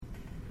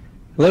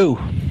Hello.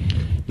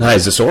 Hi,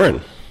 is this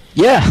Oren?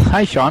 Yeah,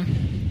 hi Sean.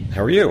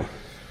 How are you?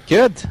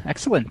 Good,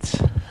 excellent.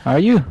 How are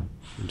you?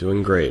 I'm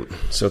doing great.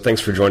 So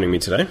thanks for joining me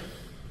today.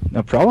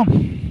 No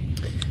problem.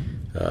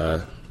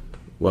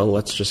 Well,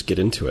 let's just get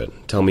into it.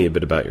 Tell me a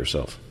bit about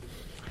yourself.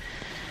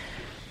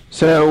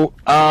 So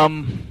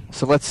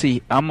let's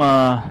see. I'm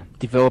a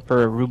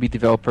developer, Ruby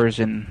developers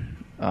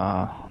in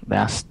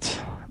last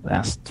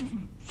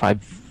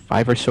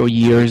five or so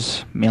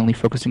years, mainly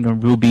focusing on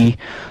Ruby,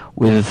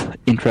 with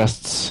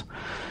interests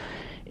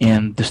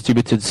in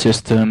distributed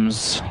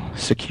systems,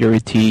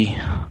 security,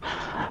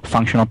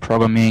 functional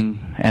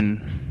programming,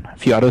 and a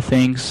few other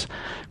things.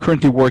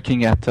 Currently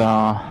working at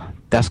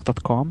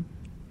desk.com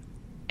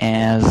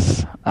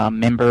as a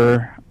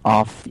member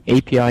of the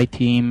API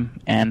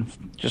team, and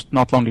just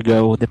not long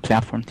ago, the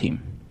platform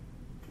team.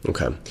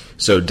 Okay.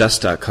 So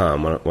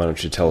desk.com, why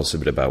don't you tell us a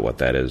bit about what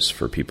that is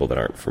for people that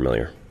aren't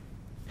familiar?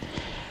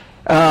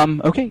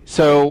 Okay,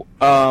 so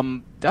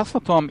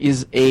desk.com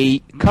is a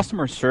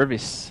customer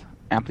service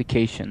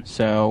application.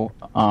 So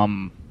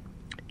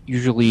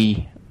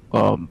usually,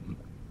 so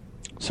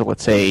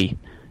let's say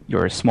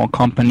you're a small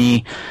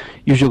company.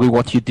 Usually,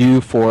 what you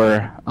do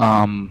for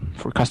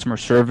customer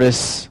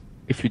service,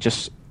 if you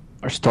just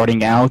are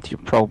starting out, you're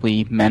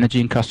probably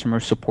managing customer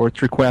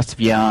support requests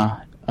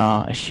via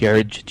a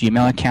shared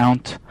Gmail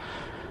account.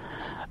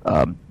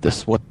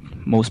 That's what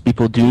most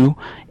people do,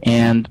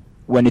 and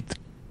when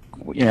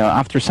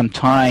after some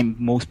time,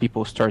 most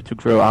people start to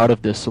grow out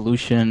of the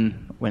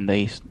solution when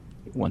they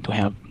want to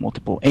have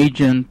multiple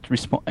agents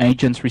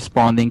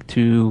responding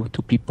to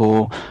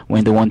people,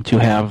 when they want to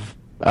have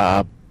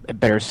a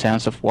better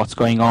sense of what's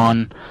going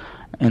on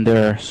in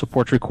their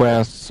support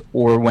requests,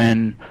 or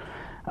when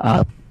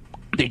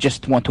they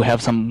just want to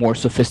have some more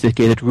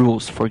sophisticated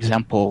rules. For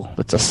example,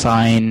 let's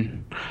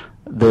assign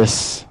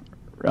this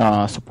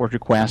support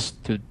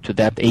request to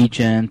that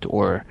agent,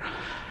 or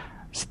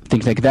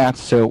things like that.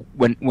 So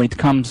when it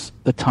comes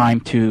the time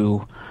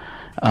to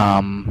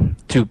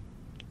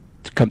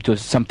come to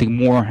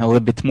something a little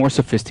bit more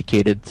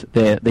sophisticated,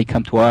 they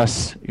come to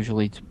us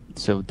usually.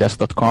 So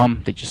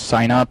desk.com, they just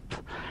sign up,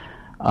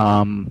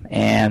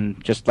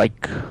 and just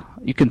like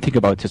you can think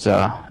about it as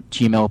a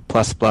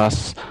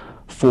Gmail++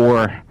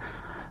 for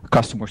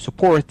customer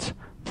support.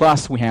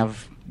 Plus, we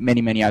have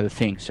many other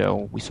things.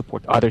 So we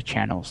support other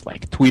channels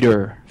like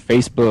Twitter,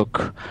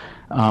 Facebook,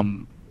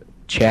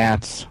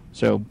 chats.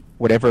 So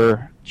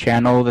whatever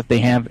channel that they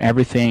have,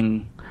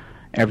 everything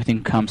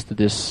comes to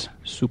this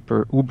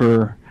super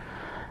uber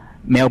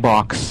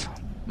mailbox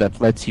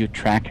that lets you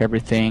track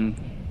everything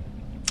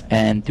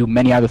and do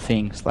many other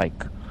things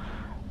like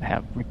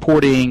have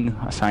reporting,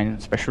 assign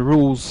special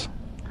rules.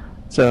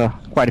 So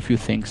quite a few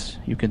things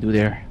you can do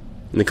there.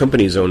 And the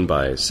company is owned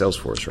by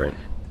Salesforce, right?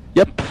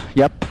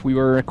 Yep. We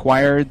were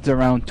acquired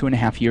around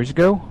 2.5 years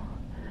ago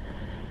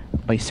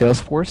by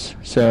Salesforce.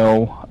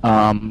 So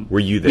were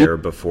you there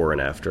before and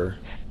after?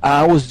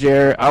 I was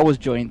there. I was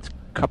joined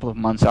a couple of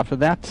months after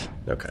that.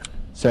 Okay.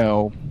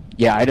 So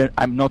yeah,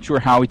 I'm not sure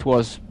how it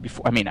was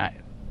before. I mean, I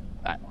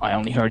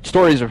only heard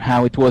stories of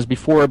how it was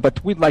before,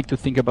 but we'd like to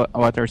think about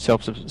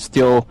ourselves as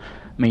still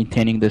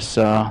maintaining this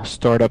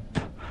startup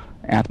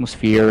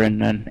atmosphere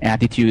and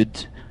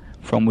attitude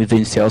from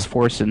within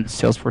Salesforce, and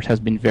Salesforce has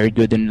been very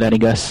good in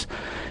letting us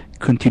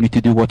continue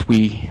to do what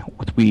we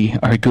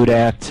are good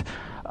at.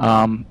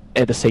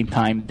 At the same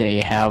time,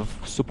 they have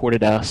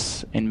supported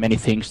us in many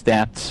things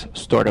that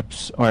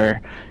startups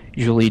are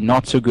usually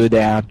not so good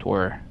at,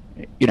 or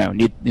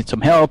need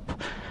some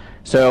help.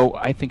 So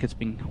I think it's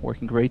been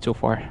working great so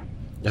far.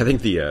 I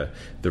think the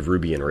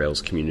Ruby and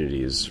Rails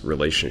community's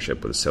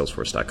relationship with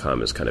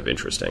Salesforce.com is kind of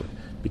interesting,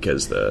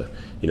 because on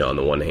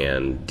the one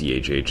hand,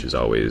 DHH is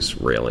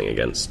always railing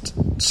against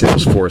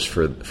Salesforce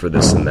for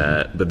this and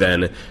that, but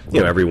then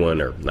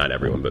everyone, or not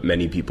everyone, but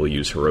many people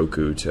use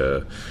Heroku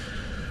to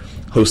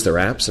host their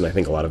apps, and I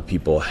think a lot of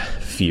people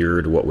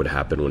feared what would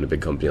happen when a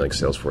big company like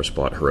Salesforce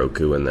bought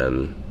Heroku, and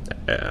then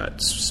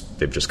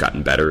they've just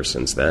gotten better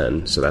since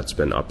then. So that's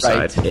been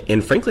upside. Right.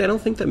 And frankly, I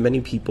don't think that many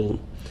people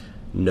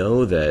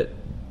know that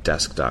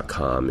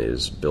desk.com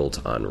is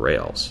built on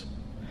Rails.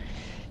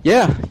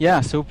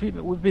 Yeah. So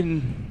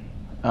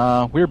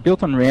we're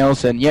built on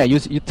Rails, and yeah,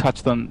 you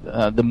touched on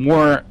the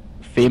more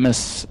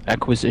famous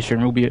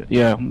acquisition Ruby,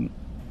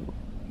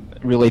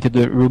 related to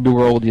the Ruby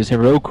world is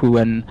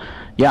Heroku, and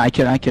yeah, I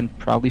can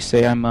probably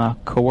say I'm a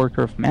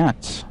coworker of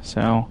Matt's.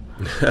 So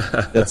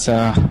that's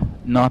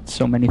not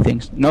so many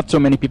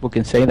people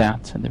can say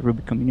that in the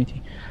Ruby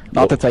community.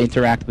 Not that I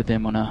interact with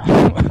him on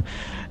a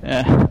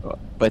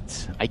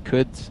but I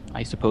could,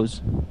 I suppose.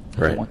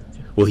 Right.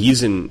 Well,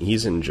 he's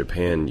in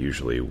Japan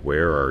usually.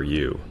 Where are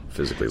you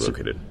physically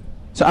located?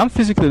 So I'm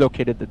physically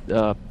located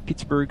at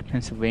Pittsburgh,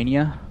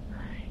 Pennsylvania,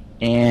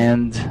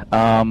 and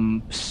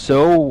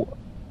so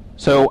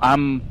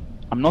I'm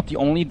not the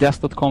only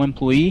Desk.com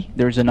employee.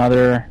 There's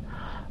another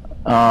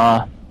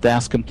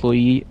Desk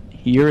employee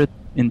here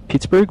in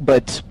Pittsburgh,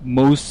 but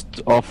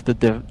most of the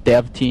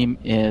dev team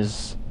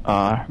is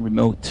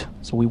remote.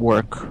 So we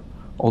work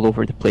all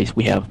over the place.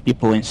 We have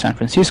people in San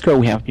Francisco.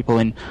 We have people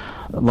in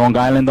Long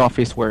Island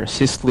office where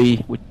Sisley,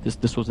 which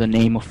this was the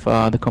name of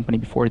the company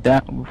before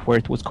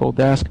it was called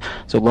Desk.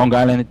 So Long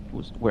Island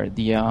was where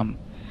the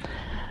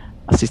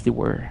Sisley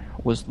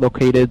was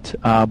located,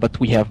 but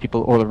we have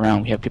people all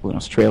around. We have people in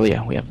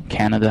Australia, we have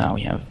Canada,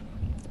 we have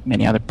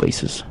many other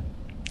places.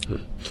 Well,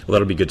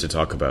 that'll be good to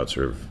talk about,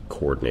 sort of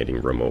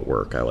coordinating remote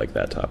work. I like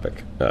that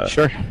topic.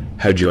 Sure.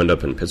 How'd you end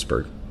up in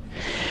Pittsburgh?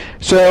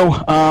 So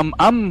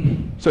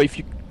so if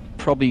you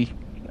probably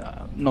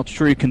not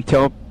sure you can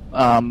tell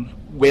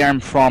where I'm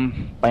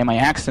from by my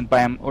accent,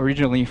 but I'm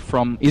originally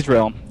from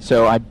Israel.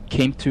 So I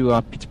came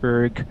to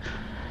Pittsburgh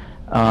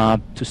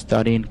to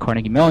study in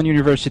Carnegie Mellon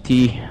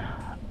University.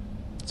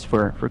 It's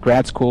for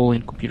grad school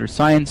in computer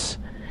science.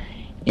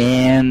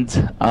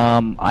 And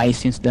I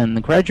since then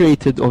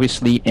graduated,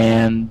 obviously,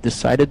 and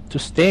decided to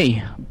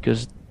stay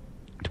because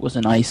it was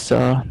a nice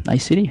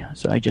city.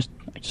 So I just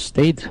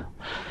stayed.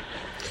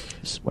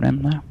 This is what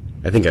I'm now.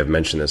 I think I've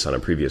mentioned this on a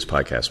previous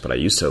podcast, but I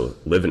used to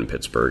live in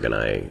Pittsburgh,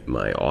 and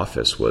my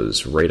office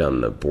was right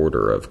on the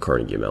border of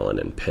Carnegie Mellon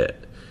and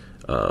Pitt.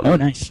 Oh,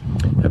 nice.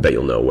 I bet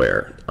you'll know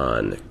where.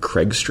 On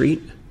Craig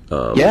Street.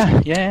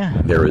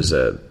 Yeah. There's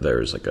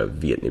like a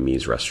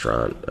Vietnamese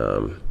restaurant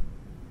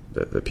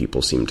that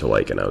people seem to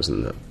like, and I was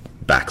in the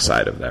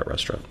backside of that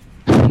restaurant.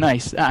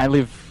 Nice. I'm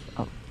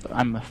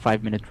a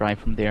 5-minute drive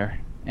from there,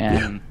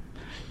 and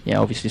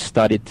obviously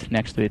studied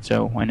next to it,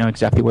 so I know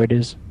exactly where it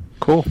is.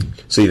 Cool.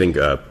 So you think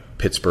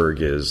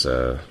Pittsburgh is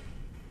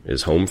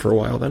home for a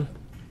while then?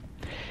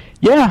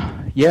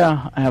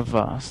 Yeah. I have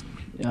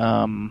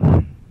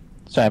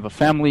so I have a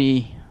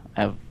family.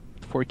 I have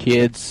 4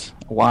 kids,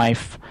 a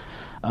wife.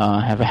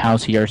 I have a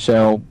house here.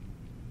 So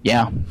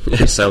yeah,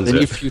 sounds the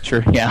near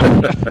future.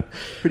 Yeah,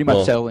 pretty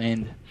much settle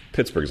in.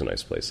 Pittsburgh's a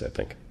nice place, I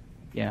think.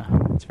 Yeah,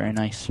 it's very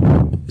nice.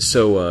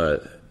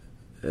 So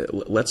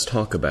let's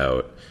talk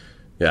about.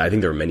 Yeah, I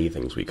think there are many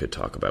things we could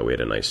talk about. We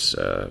had a nice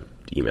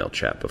email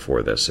chat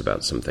before this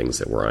about some things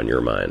that were on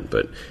your mind.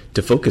 But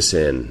to focus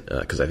in,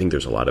 because I think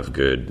there's a lot of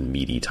good,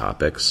 meaty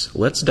topics,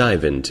 let's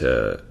dive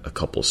into a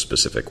couple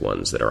specific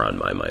ones that are on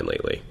my mind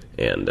lately.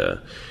 And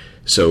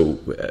so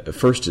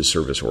first is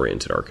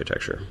service-oriented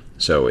architecture.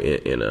 So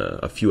in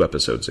a few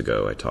episodes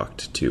ago, I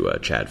talked to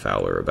Chad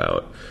Fowler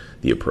about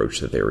the approach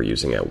that they were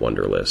using at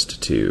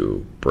Wunderlist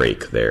to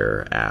break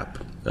their app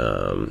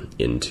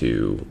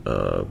into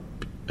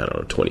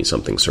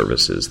 20-something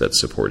services that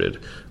supported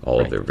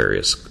all of their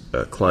various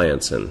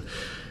clients, and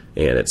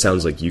it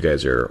sounds like you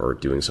guys are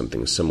doing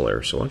something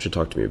similar. So why don't you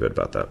talk to me a bit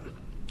about that?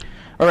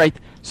 All right.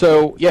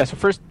 So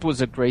first it was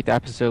a great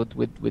episode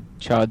with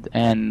Chad,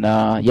 and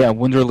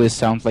Wunderlist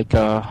sounds like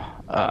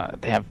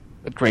they have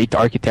a great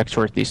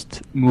architecture, at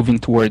least moving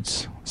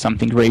towards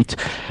something great.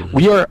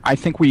 Mm-hmm. I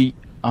think we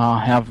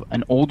have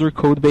an older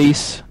code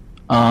base.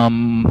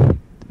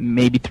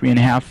 Maybe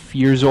 3.5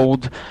 years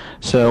old,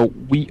 so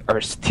we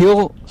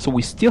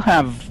still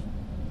have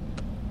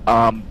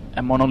a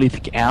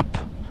monolithic app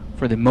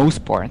for the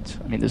most part.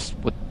 I mean, this is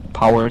what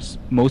powers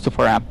most of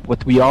our app.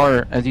 But we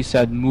are, as you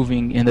said,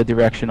 moving in the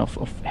direction of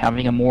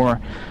having a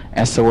more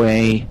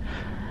SOA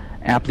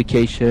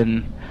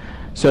application.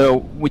 So,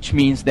 which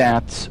means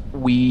that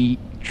we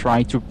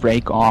try to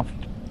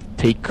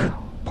take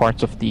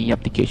parts of the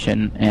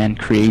application and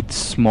create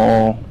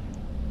small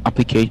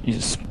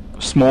applications,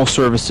 small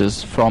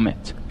services from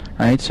it,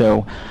 right?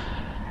 So,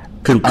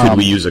 could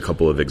we use a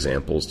couple of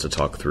examples to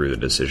talk through the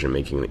decision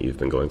making that you've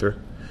been going through?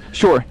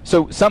 Sure.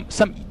 So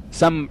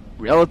some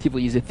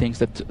relatively easy things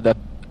that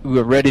we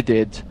already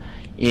did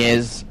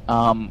is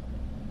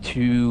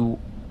to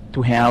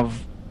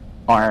have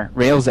our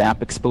Rails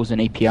app expose an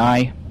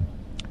API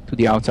to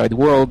the outside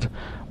world,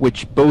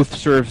 which both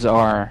serves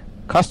our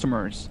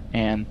customers,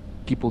 and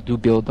people do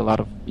build a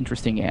lot of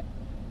interesting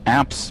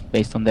apps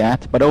based on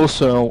that, but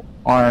also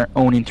our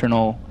own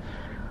internal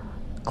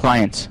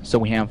clients. So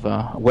we have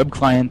a web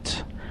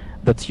client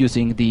that's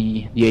using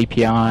the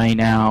API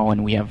now,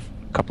 and we have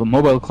a couple of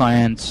mobile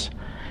clients.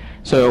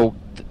 So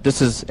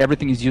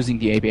everything is using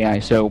the API.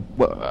 So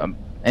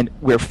and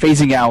we're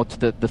phasing out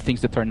the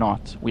things that are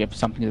not. We have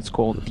something that's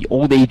called the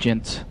old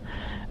agent,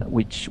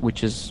 which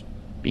is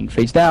being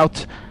phased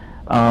out.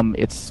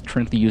 It's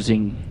currently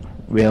using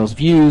Rails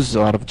views, a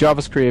lot of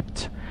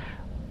JavaScript.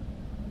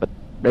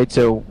 Right,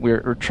 so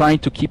we're trying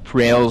to keep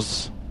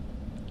Rails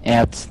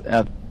at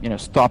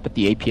stop at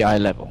the API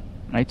level,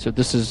 right? So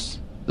this is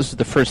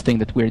the first thing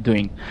that we're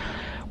doing.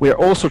 We're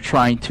also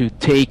trying to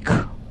take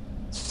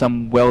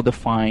some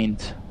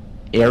well-defined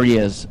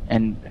areas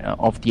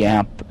of the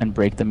app and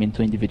break them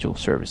into individual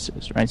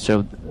services, right?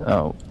 So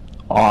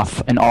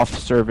auth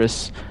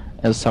service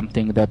is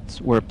something that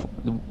we're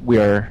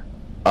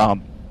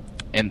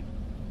in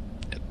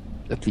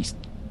at least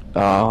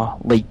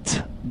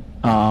late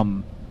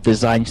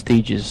design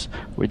stages.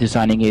 We're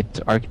designing it,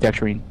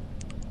 architecting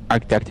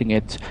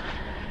it,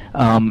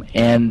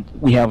 and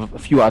we have a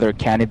few other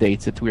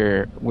candidates that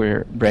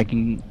we're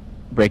breaking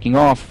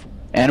off,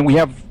 and we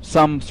have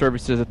some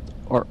services that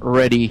are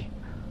already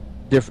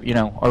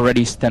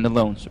already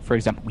standalone. So, for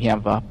example, we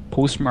have a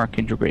Postmark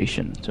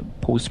integration. So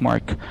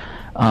Postmark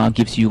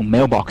gives you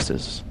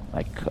mailboxes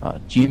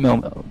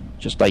Gmail,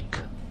 just like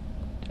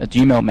a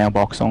Gmail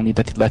mailbox, only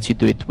that it lets you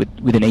do it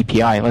with an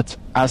API. Lets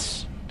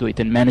us do it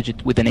and manage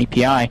it with an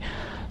API.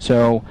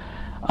 So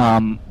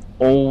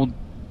all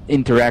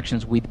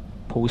interactions with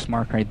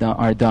Postmark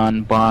are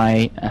done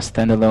by a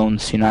standalone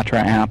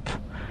Sinatra app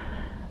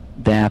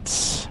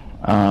that's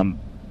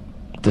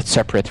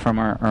separate from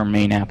our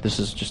main app. This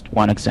is just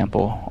one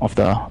example of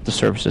the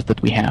services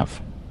that we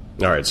have.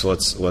 All right, so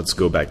let's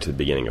go back to the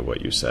beginning of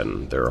what you said,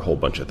 and there are a whole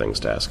bunch of things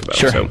to ask about.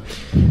 Sure. So,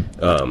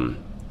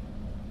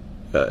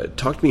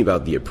 talk to me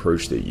about the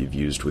approach that you've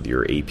used with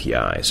your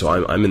API. So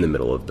I'm in the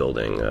middle of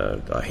building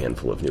a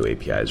handful of new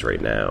APIs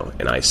right now,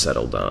 and I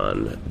settled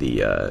on the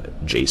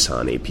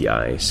JSON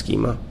API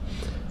schema.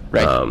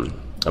 Right.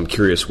 I'm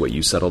curious what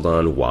you settled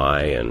on,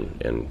 why,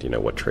 and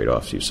what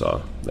trade-offs you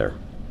saw there.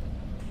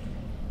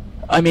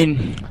 Our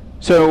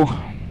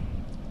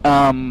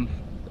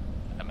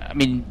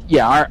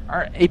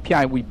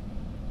API,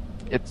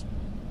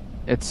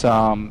 it's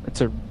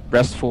a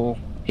RESTful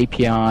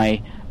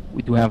API.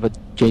 We do have a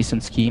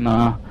JSON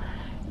schema.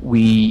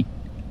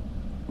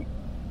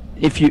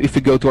 If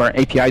you go to our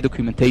API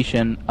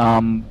documentation,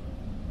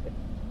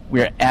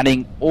 we're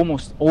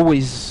almost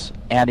always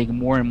adding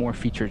more and more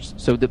features.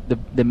 So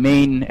the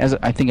main, as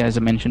I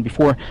mentioned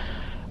before,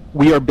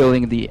 we are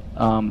building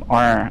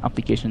our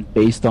application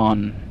based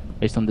on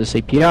this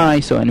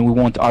API. So, and we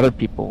want other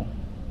people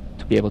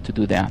to be able to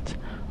do that.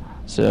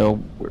 So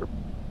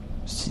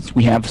since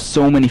we have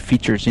so many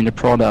features in the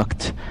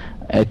product,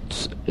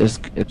 it's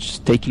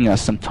taking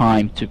us some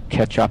time to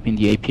catch up in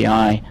the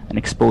API and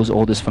expose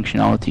all this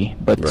functionality.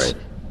 But right.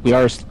 we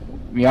are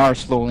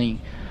slowly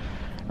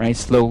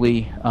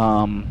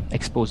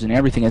exposing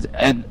everything.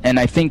 And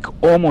I think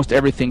almost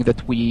everything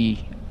that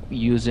we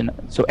use in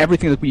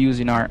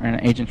our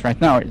agents right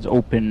now is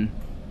open.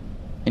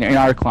 In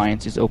our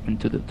clients is open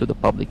to the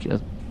public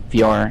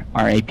via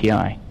our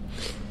API.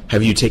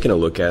 Have you taken a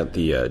look at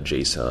the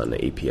JSON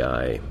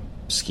API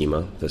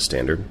schema, the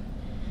standard?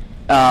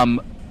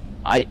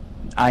 I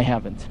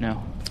haven't,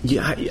 no.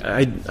 Yeah,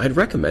 I'd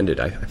recommend it.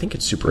 I think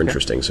it's super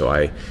interesting. So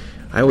I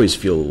always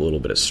feel a little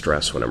bit of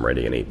stress when I'm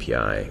writing an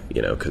API,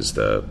 because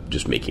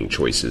just making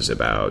choices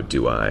about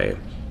do I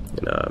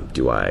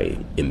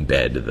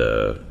embed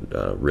the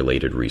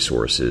related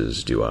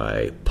resources? Do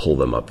I pull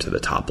them up to the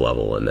top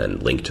level and then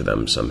link to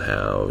them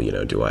somehow?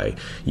 Do I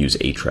use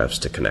Ahrefs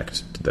to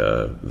connect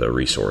the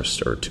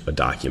resource or a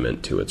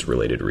document to its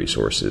related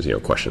resources?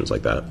 Questions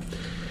like that.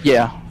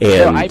 Yeah.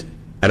 And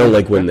I don't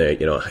like when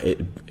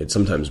it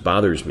sometimes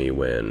bothers me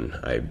when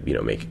I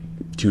make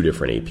two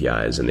different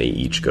APIs and they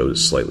each go a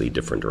slightly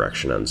different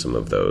direction on some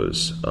of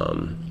those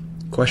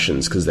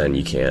questions, because then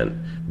you can't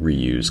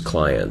reuse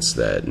clients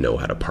that know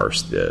how to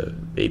parse the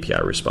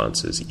API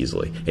responses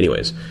easily.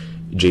 Anyways,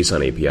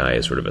 JSON API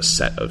is sort of a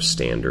set of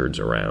standards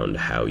around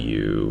how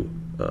you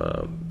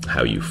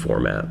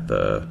format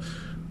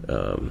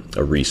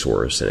a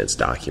resource and its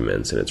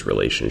documents and its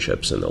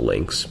relationships and the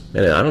links.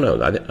 And I don't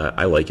know,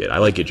 I like it. I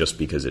like it just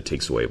because it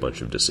takes away a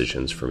bunch of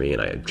decisions for me,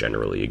 and I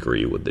generally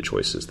agree with the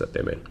choices that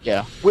they made.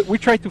 Yeah, we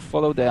try to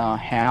follow the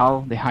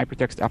HAL, the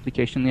Hypertext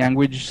Application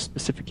Language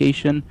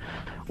specification,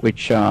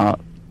 which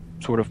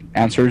sort of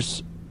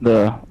answers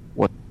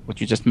what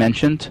you just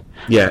mentioned.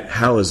 Yeah,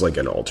 HAL is like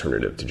an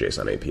alternative to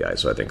JSON API,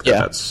 so I think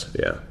that's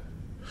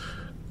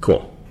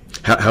cool.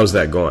 How's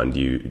that gone? Do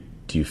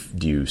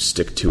you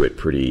stick to it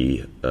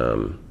pretty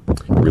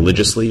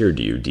religiously, or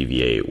do you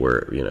deviate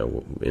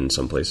in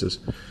some places?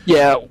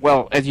 Yeah,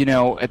 well, as you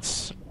know,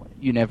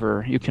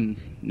 you can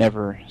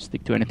never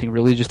stick to anything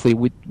religiously.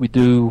 We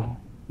do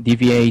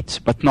deviate,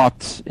 but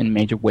not in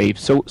major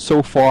waves.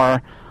 So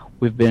far,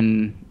 we've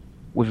been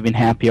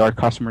happy. Our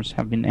customers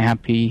have been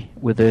happy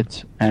with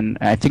it, and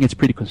I think it's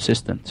pretty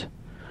consistent.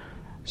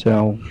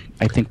 So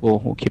I think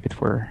we'll keep it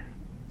for.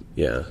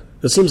 Yeah.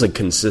 It seems like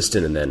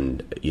consistent and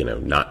then,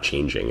 not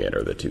changing it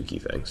are the two key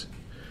things.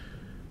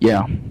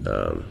 Yeah.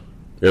 Or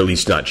at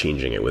least not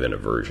changing it within a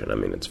version. I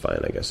mean, it's fine,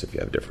 I guess, if you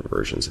have different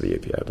versions of the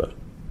API, but.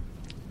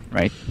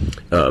 Right.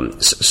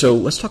 So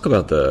let's talk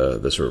about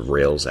the sort of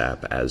Rails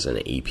app as an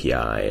API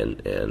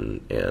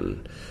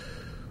and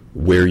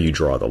where you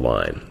draw the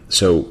line.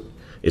 So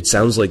it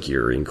sounds like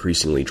you're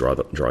increasingly drawing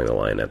the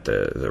line that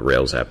the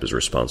Rails app is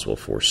responsible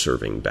for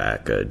serving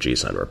back a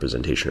JSON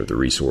representation of the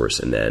resource,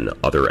 and then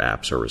other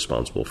apps are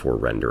responsible for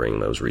rendering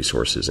those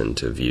resources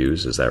into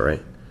views. Is that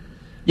right?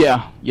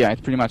 Yeah, it's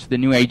pretty much. The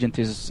new agent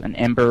is an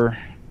Ember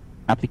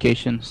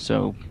application,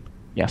 so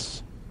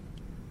yes.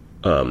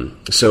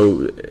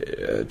 So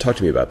talk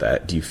to me about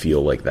that. Do you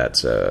feel like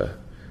that's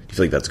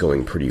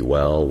going pretty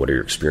well? What are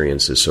your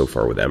experiences so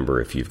far with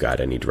Ember, if you've got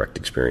any direct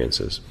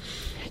experiences?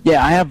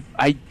 Yeah,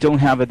 I don't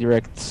have a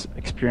direct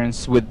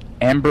experience with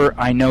Ember.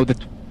 I know that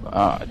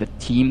the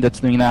team that's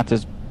doing that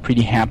is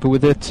pretty happy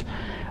with it,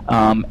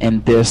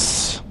 and the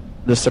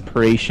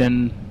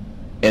separation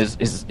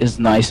is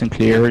nice and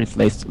clear. It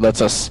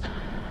lets us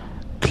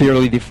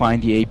clearly define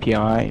the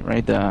API,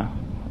 right? The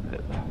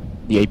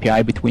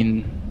API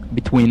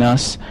between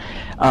us.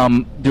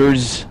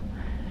 There's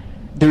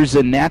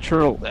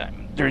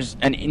there's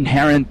an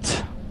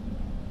inherent,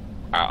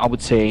 I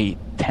would say,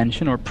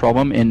 tension or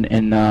problem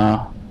in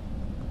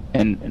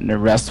the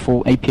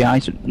RESTful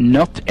APIs.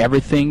 Not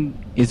everything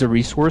is a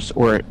resource,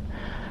 or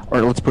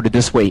let's put it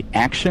this way: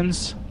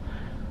 actions.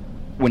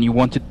 When you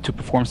wanted to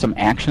perform some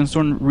actions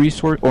on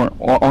resource or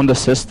on the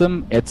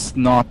system, it's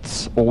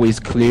not always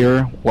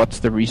clear what's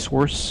the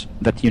resource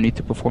that you need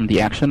to perform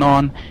the action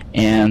on.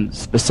 And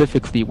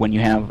specifically, when you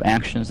have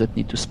actions that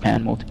need to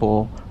span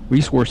multiple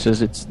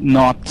resources, it's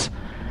not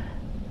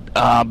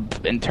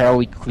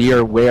entirely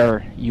clear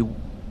where you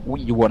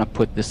want to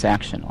put this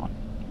action on.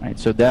 Right?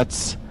 So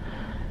that's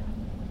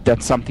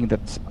something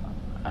that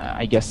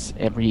I guess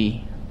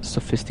every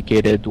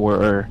sophisticated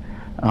or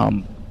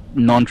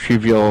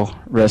non-trivial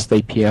REST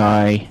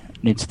API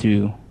needs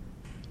to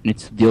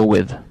deal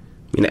with. I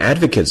mean,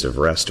 advocates of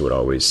REST would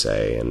always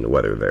say, and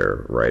whether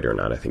they're right or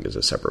not, I think is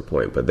a separate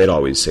point, but they'd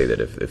always say that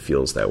if it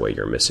feels that way,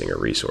 you're missing a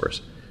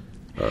resource.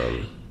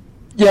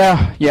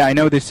 Yeah, I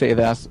know they say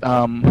that.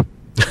 I'm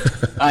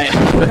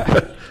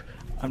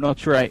not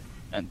sure.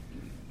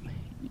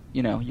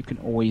 You can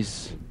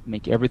always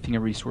make everything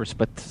a resource,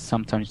 but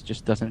sometimes it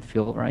just doesn't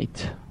feel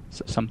right.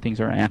 So some things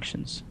are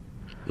actions.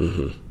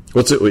 Mm-hmm.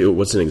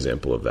 What's an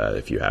example of that,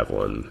 if you have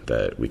one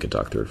that we could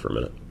talk through for a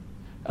minute?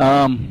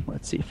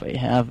 Let's see if I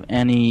have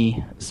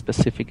any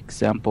specific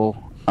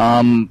example.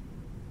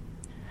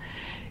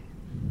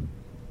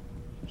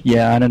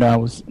 Yeah, I don't know. I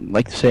was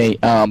like to say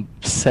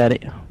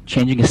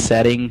changing a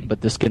setting, but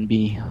this can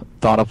be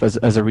thought of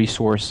as a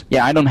resource.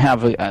 Yeah, I don't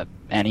have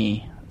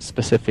any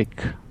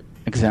specific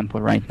example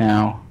right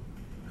now.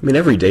 I mean,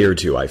 every day or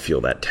two, I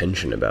feel that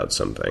tension about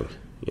something.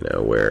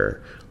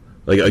 Where.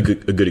 Like a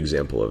good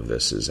example of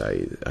this is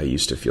I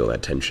used to feel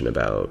that tension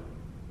about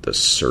the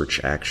search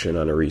action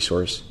on a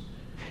resource.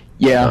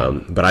 Yeah.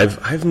 But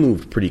I've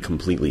moved pretty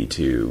completely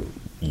to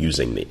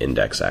using the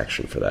index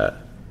action for that,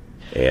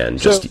 and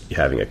just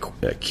having a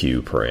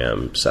queue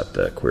param set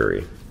the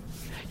query.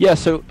 Yeah.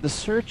 So the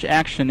search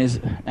action is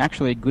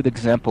actually a good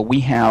example. We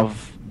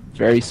have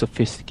very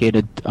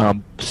sophisticated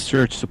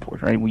search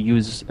support, right? We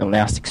use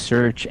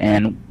elasticsearch,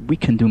 and we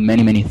can do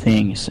many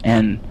things.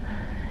 And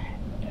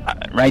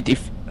right,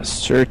 if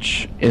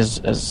search is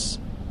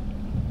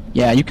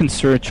you can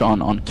search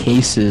on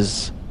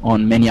cases,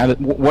 on many other.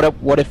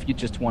 What if you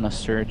just want to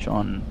search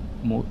on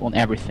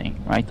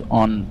everything, right?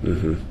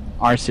 On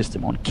our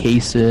system, on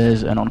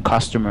cases and on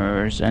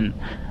customers and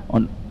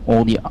on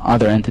all the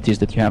other entities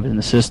that you have in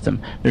the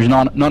system. There's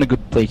not a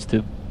good place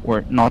to,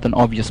 or not an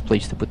obvious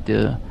place to put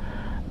the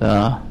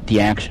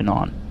action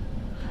on.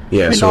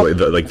 Yeah,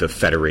 the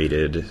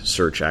federated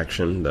search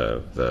action,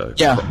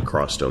 the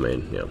cross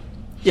domain. Yeah.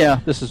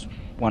 Yeah, this is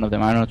one of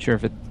them. I'm not sure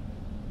if it's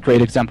a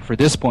great example for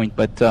this point,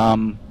 but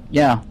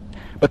yeah.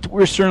 But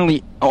we're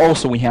certainly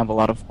also, we have a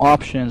lot of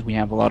options. We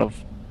have a lot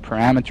of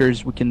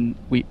parameters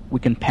we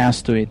can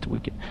pass to it.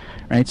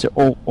 Right. So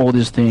all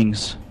these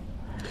things.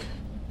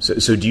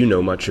 So do you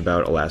know much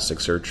about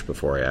Elasticsearch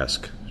before I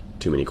ask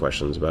too many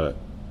questions about it?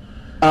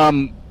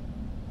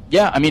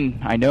 Yeah, I mean,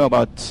 I know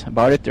about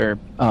it. Or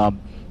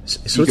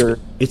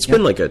it's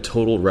been like a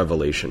total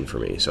revelation for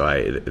me. So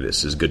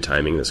this is good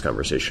timing, this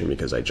conversation,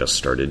 because I just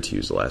started to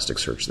use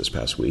Elasticsearch this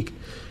past week,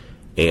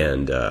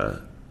 and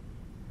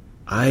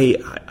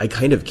I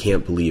kind of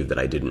can't believe that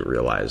I didn't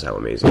realize how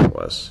amazing it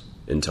was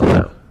until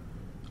now.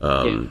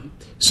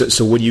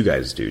 So what do you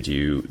guys do? Do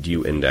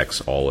you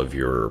index all of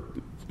your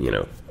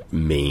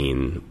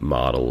main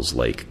models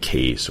like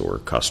case or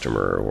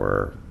customer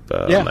or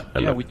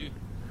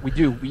we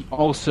do. We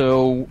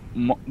also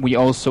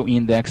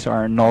index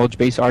our knowledge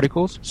base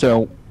articles.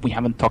 So we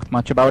haven't talked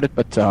much about it,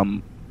 but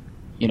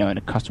in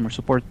a customer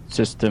support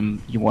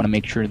system, you want to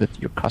make sure that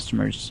your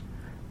customers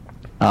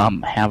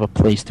have a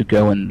place to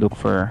go and look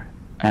for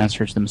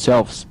answers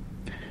themselves.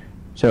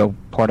 So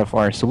part of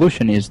our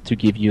solution is to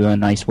give you a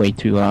nice way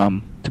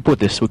to put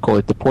this. We call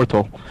it the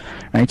portal,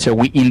 right? So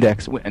we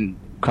index, and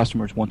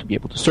customers want to be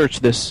able to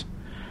search this.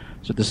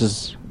 So this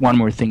is one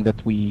more thing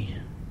that we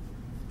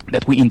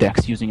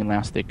index using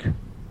Elastic.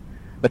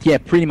 But yeah,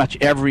 pretty much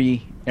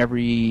every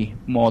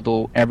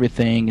model,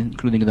 everything,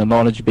 including the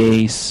knowledge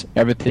base,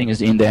 everything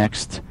is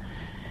indexed.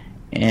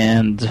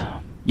 And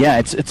yeah,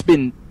 it's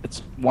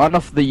one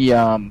of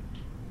the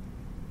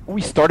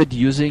we started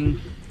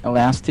using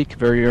Elastic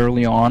very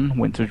early on,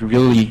 went to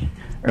really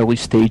early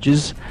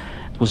stages.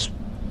 It was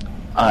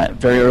a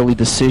very early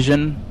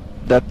decision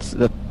that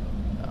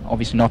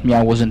obviously not me,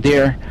 I wasn't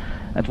there.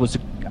 That was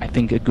I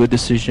think a good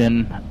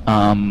decision.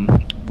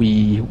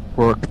 We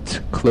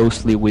worked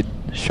closely with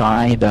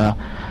Shai,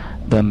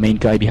 the main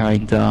guy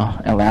behind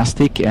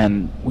Elastic,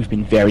 and we've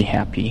been very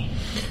happy.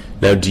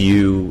 Now,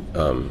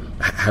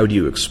 how do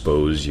you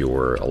expose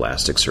your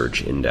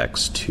Elasticsearch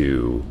index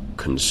to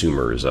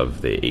consumers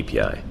of the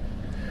API?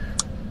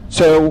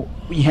 So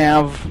we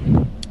have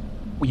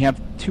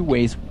two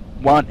ways.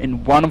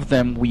 One of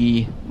them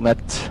we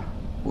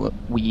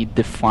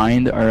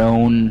defined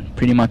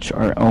pretty much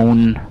our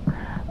own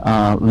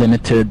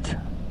limited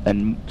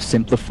and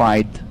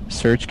simplified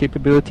search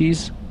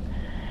capabilities,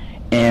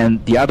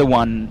 And the other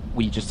one,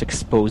 we just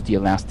expose the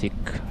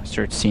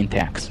Elasticsearch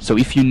syntax. So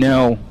if you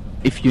know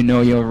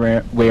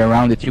your way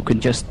around it, you can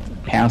just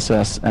pass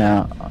us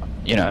a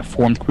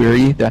formed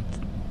query that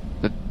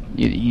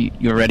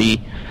you already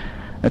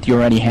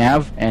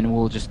have, and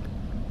we'll just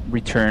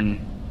return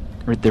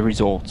the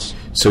results.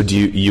 So do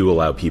you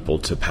allow people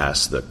to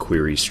pass the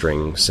query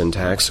string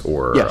syntax,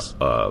 or yes.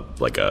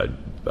 Like a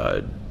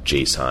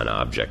JSON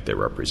object that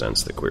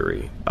represents the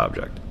query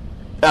object?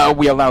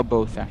 We allow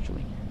both,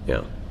 actually.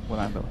 Yeah. We'll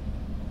allow both.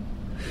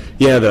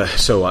 Yeah,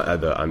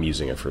 I'm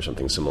using it for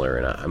something similar,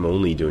 and I'm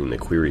only doing the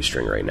query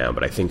string right now,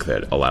 but I think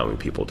that allowing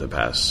people to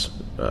pass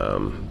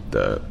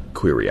the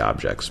query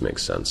objects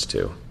makes sense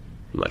too.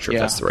 I'm not sure if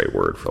that's the right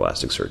word for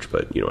Elasticsearch,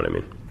 but you know what I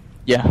mean.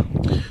 Yeah,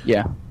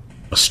 yeah.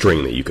 A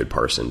string that you could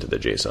parse into the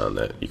JSON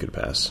that you could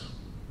pass.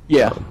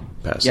 Yeah,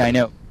 pass. Yeah, I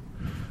know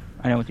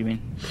what you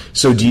mean.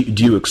 So do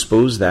you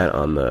expose that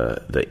on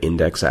the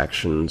index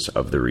actions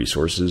of the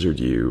resources, or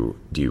do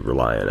you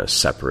rely on a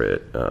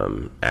separate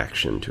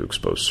action to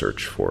expose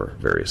search for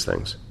various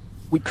things?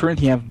 We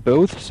currently have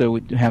both. So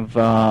we have,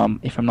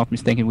 if I'm not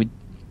mistaken, we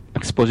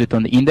expose it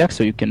on the index,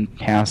 so you can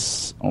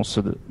pass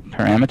also the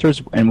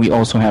parameters, and we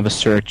also have a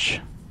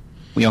search.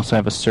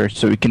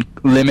 So we can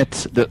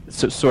limit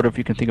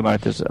you can think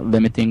about it as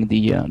limiting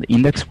the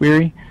index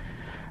query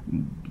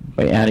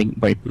by adding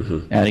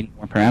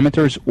more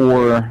parameters,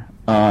 or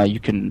you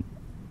can,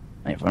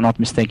 if I'm not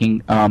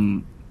mistaken,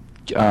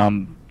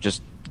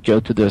 just go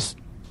to this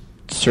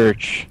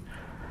search.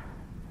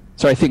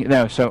 So I think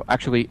no. So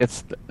actually,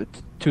 it's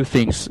two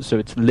things. So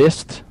it's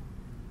list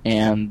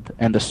and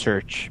the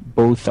search.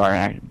 Both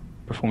are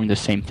performing the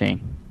same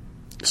thing.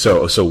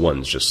 So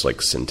one's just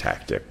like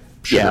syntactic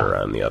sugar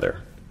on the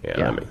other.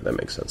 Yeah, that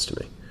makes sense to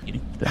me.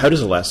 How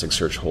does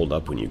Elasticsearch hold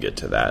up when you get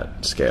to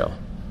that scale?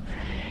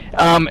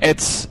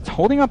 It's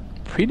holding up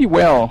pretty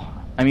well.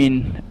 I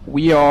mean,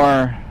 we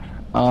are,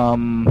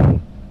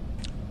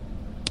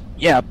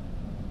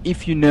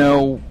 if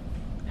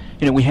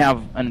we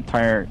have an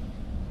entire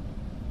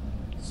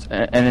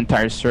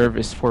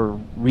service for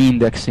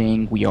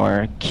reindexing.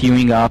 We're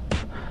queuing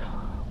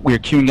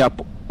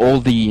up all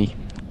the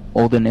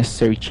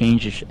necessary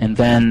changes, and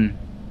then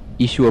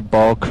issue a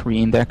bulk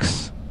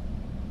reindex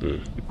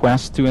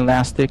request to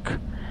Elastic,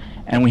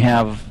 and we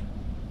have.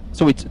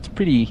 So it's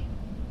pretty.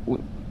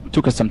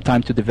 Took us some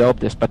time to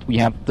develop this, but we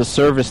have the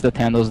service that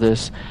handles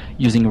this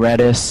using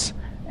Redis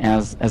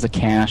as a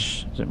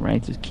cache,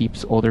 right? It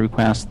keeps all the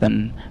requests,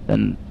 then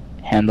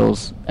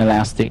handles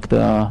Elastic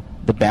the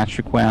batch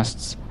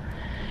requests,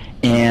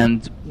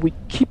 and we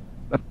keep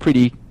a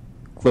pretty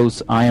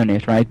close eye on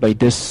it, right? By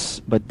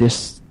this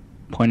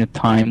point of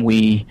time,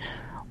 we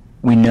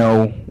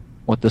know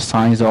what the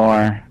signs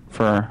are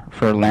for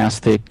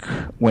Elastic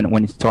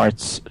when it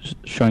starts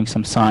showing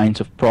some signs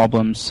of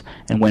problems,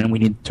 and when we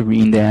need to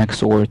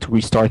reindex or to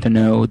restart a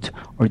node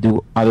or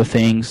do other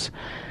things.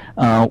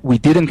 We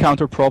did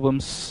encounter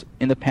problems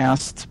in the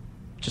past,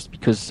 just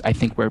because I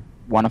think we're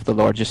one of the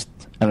largest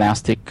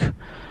Elasticsearch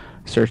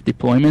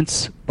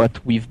deployments, but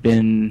we've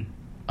been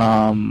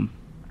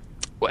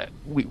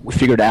we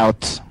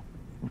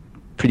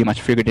pretty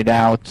much figured it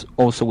out,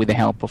 also with the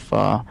help of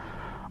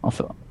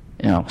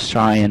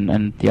Shai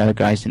and the other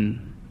guys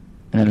in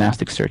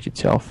Elasticsearch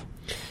itself.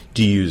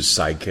 Do you use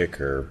Sidekick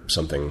or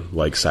something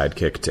like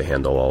Sidekick to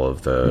handle all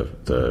of the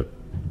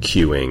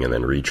queuing and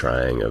then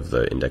retrying of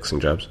the indexing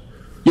jobs?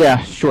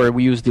 Yeah, sure.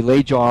 We use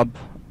delay job.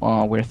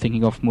 We're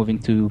thinking of moving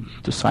to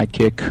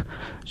Sidekick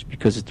just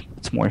because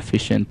it's more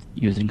efficient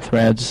using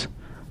threads.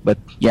 But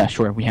yeah,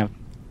 sure. We have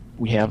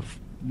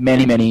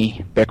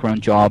many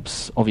background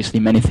jobs. Obviously,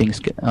 many things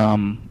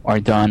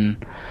are done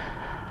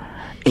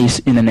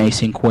in an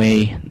async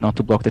way, not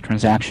to block the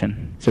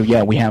transaction. So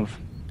yeah, we have.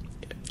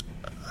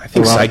 I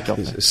think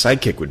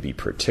Sidekick would be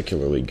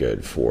particularly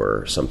good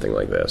for something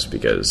like this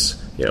because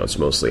it's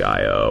mostly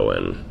I/O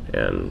and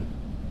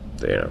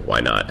why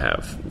not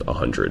have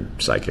 100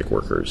 Sidekick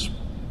workers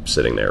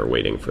sitting there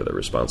waiting for the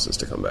responses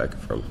to come back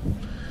from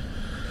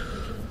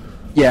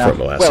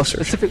Elasticsearch? Well,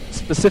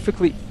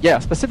 specifically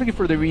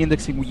for the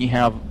reindexing, we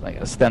have like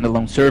a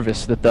standalone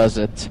service that does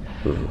it.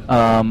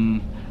 Mm-hmm.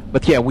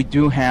 But yeah, we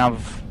do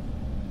have.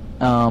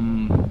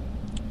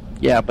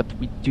 But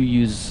we do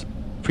use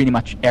pretty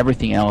much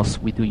everything else.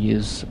 We do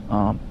use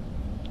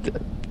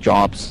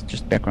jobs,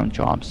 just background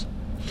jobs.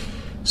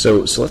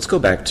 So let's go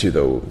back to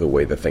the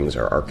way the things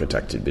are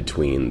architected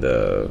between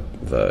the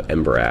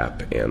Ember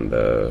app and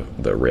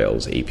the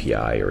Rails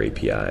API or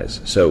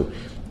APIs. So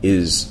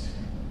is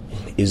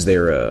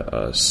there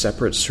a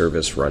separate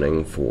service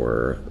running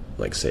for,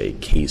 like, say,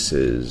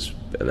 cases,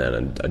 and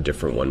then a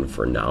different one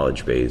for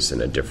knowledge base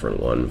and a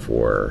different one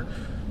for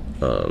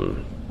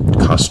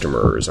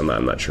customers?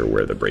 I'm not sure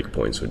where the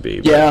breakpoints would be.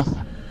 Yeah.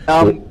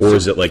 Or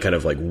is it like kind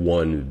of like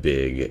one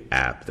big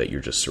app that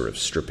you're just sort of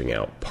stripping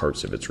out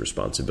parts of its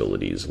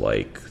responsibilities,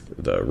 like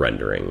the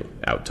rendering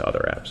out to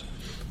other apps?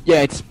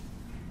 Yeah, it's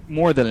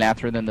more the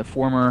latter than the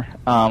former,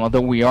 although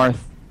we are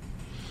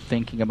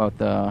thinking about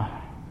the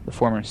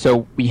former.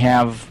 So we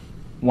have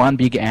one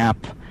big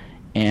app,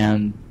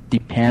 and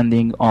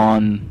depending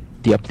on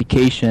the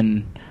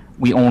application,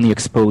 we only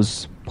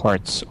expose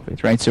parts of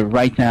it, right? So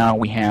right now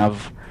we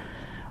have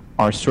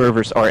our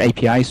servers, our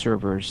API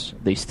servers,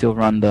 they still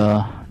run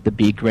the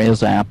big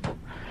Rails app,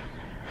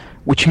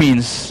 which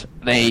means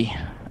they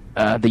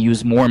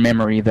use more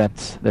memory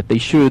that they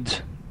should.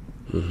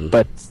 Mm-hmm.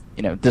 But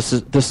this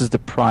is the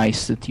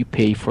price that you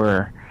pay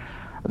for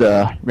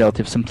the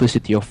relative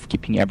simplicity of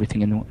keeping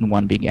everything in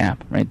one big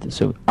app, right?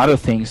 So other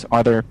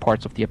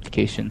parts of the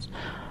application,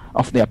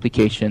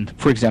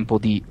 for example,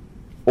 the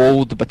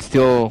old but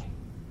still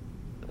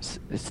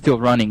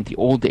running, the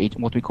old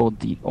what we call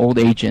the old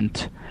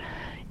agent,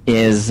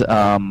 is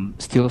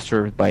still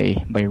served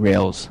by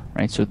Rails,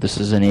 right? So this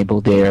is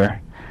enabled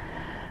there,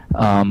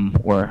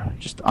 or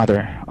just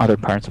other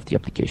parts of the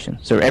application.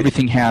 So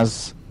everything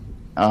has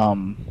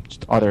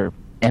just other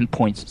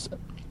endpoints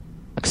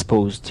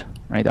exposed,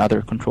 right?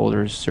 Other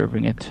controllers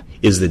serving it.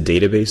 Is the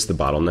database the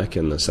bottleneck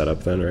in the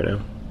setup then right now?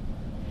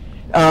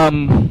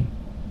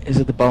 Is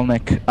it the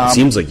bottleneck? It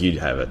seems like you'd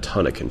have a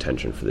ton of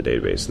contention for the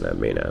database in that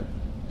main app.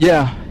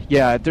 Yeah.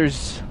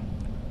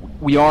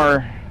 We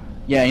are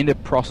in the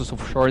process of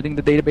sharding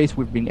the database.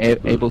 We've been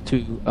able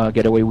to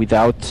get away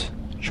without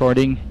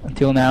sharding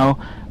until now,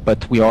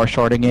 but we are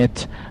sharding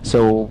it.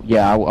 So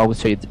I would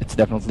say it's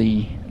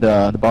definitely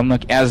the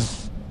bottleneck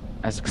as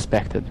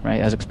expected, right?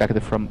 As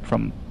expected from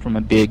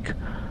a big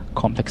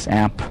complex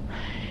app.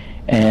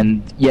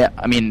 And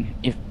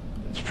if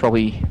it's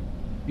probably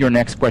your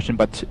next question,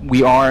 but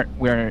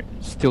we're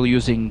still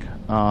using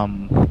a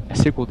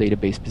SQL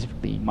database,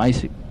 specifically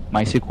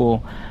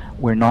MySQL.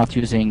 We're not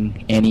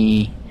using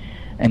any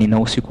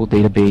NoSQL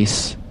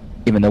database,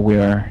 even though we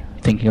are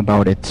thinking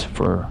about it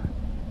for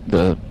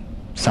at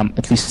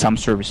least some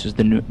services,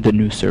 the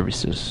new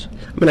services.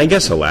 I mean, I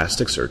guess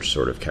Elasticsearch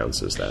sort of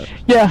counts as that.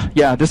 Yeah,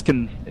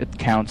 it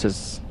counts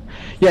as,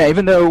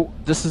 even though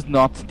this is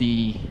not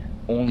the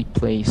only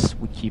place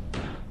we keep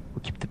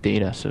the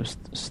data. So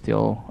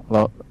still,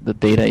 the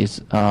data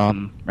is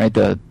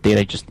the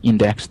data just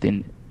indexed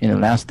in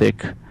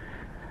Elastic,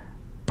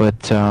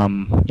 but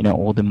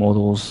all the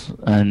models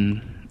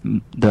and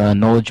the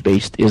knowledge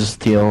base is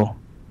still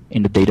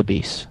in the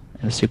database,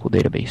 in the SQL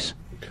database.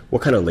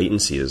 What kind of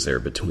latency is there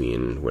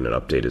between when an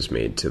update is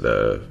made to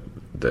the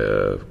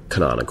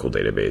canonical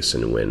database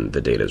and when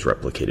the data is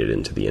replicated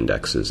into the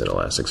indexes in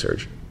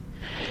Elasticsearch?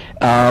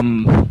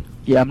 I'm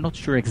not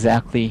sure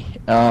exactly.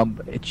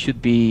 It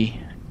should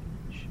be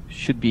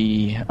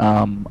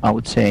I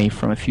would say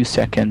from a few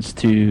seconds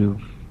to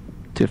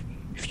a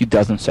few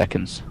dozen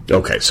seconds.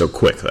 Okay, so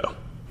quick though.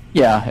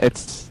 Yeah,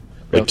 it's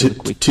quick.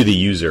 To the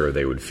user,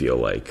 they would feel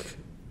like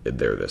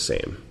they're the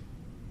same.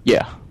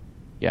 Yeah.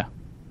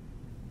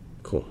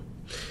 Cool.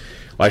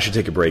 Well, I should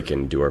take a break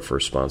and do our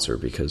first sponsor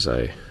because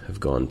I have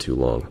gone too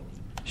long.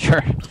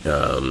 Sure.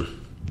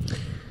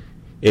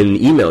 In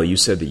email, you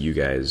said that you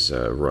guys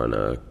run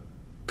a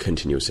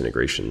continuous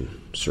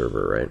integration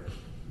server, right?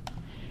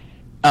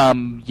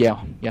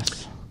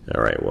 Yes.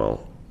 All right.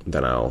 Well,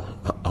 then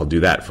I'll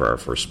do that for our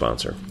first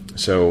sponsor.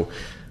 So,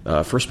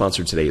 first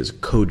sponsor today is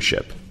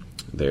CodeShip.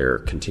 Their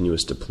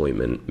continuous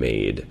deployment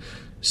made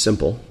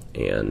simple,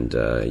 and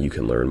you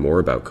can learn more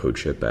about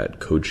CodeShip at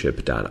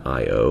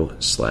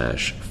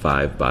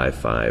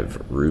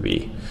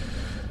codeship.io/5x5ruby.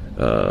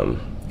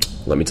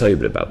 Let me tell you a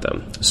bit about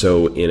them.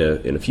 So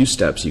in a few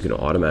steps, you can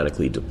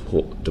automatically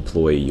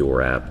deploy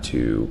your app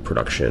to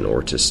production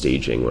or to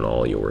staging when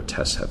all your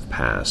tests have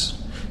passed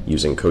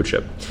using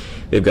CodeShip.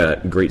 They've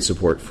got great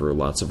support for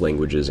lots of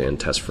languages and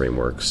test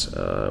frameworks,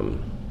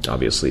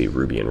 obviously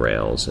Ruby and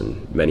Rails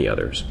and many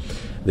others.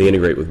 They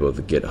integrate with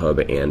both GitHub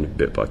and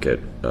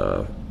Bitbucket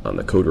on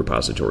the code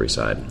repository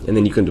side. And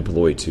then you can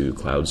deploy to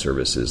cloud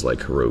services like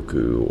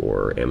Heroku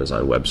or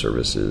Amazon Web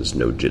Services,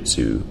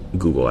 Nodejitsu,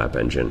 Google App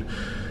Engine.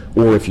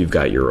 Or if you've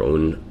got your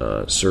own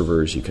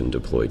servers, you can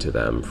deploy to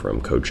them from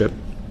CodeShip.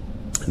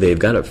 They've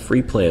got a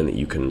free plan that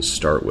you can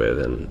start with,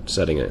 and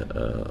setting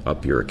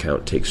up your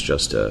account takes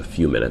just a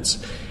few minutes.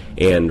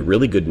 And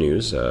really good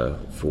news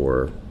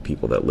for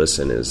people that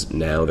listen is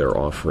now they're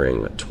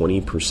offering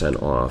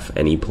 20% off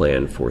any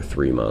plan for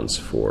 3 months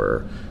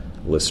for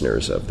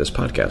listeners of this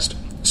podcast.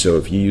 So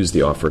if you use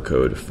the offer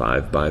code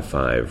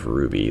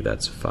 5x5ruby,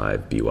 that's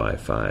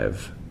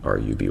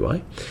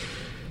 5BY5RUBY,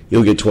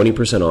 you'll get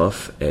 20%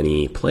 off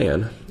any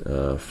plan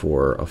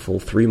for a full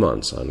 3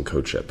 months on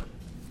CodeShip.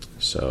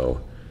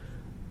 So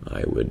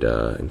I would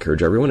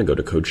encourage everyone to go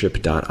to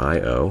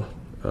codeship.io.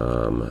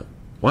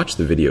 Watch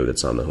the video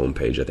that's on the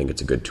homepage. I think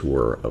it's a good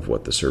tour of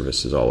what the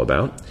service is all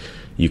about.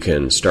 You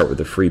can start with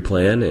a free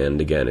plan,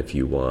 and again, if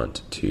you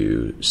want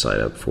to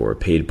sign up for a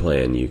paid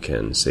plan, you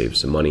can save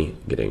some money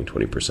getting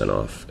 20%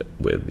 off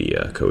with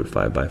the code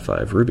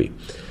 5x5ruby.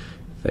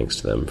 Thanks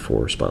to them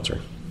for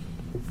sponsoring.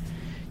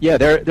 Yeah,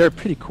 they're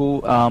pretty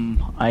cool.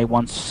 I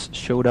once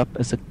showed up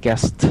as a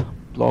guest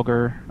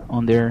blogger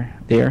on there.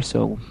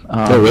 So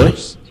oh, really?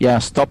 Yeah,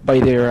 stop by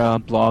their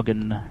blog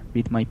and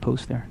read my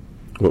post there.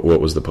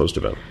 What was the post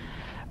about?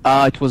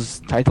 It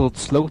was titled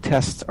 "Slow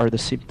Tests Are the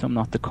Symptom,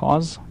 Not the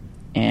Cause,"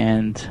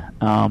 and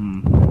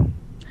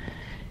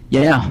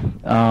Yeah,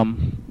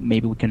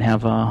 maybe we can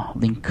have a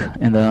link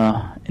in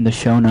the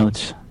show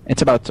notes.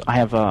 It's about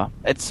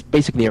it's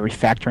basically a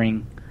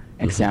refactoring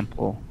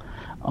example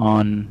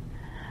on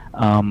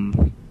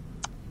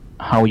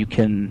how you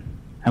can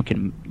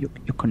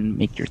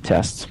make your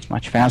tests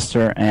much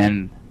faster,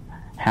 and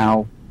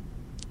how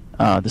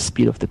the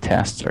speed of the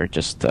tests are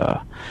just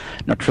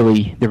not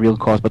really the real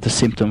cause, but the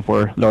symptom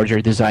for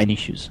larger design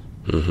issues.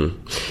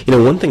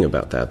 Mm-hmm. One thing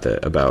about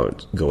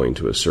about going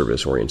to a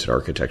service-oriented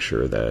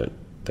architecture that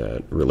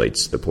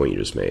relates to the point you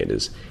just made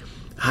is,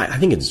 I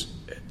think it's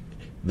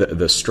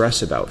the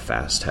stress about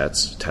fast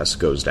tests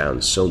goes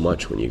down so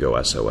much when you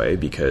go SOA,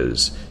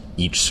 because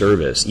each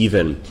service,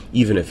 even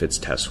if its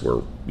tests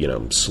were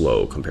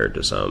slow compared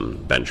to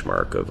some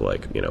benchmark of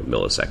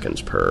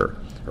milliseconds per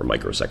or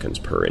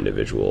microseconds per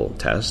individual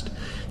test,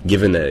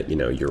 given that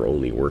you're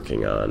only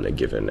working on a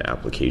given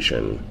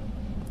application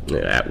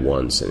at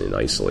once and in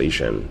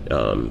isolation,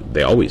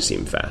 they always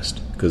seem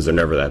fast because they're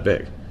never that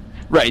big.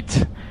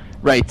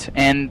 Right,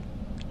 and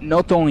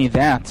not only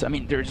that, I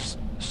mean, there's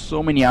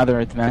so many other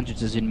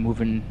advantages in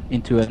moving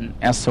into an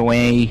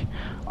SOA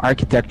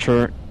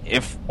architecture,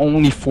 if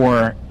only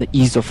for the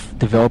ease of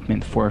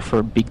development for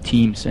big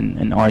teams,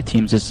 and our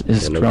teams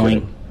is growing.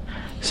 Kidding.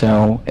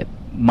 So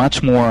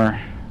much more,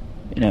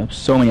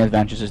 so many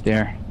advantages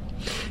there.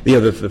 Yeah,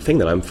 the thing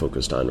that I'm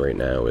focused on right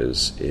now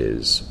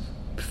is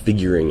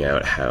figuring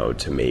out how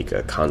to make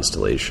a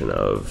constellation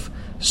of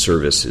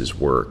services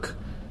work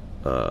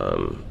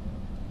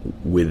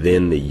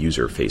within the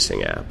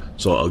user-facing app.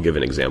 So I'll give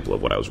an example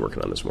of what I was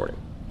working on this morning.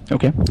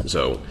 Okay.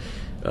 So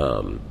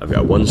I've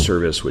got one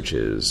service which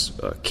is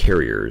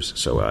carriers.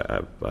 So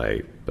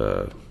I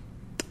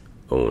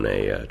own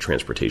a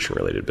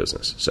transportation-related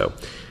business. So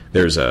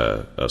there's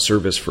a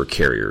service for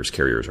carriers.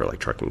 Carriers are like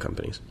trucking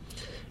companies.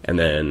 And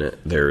then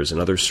there's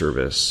another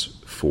service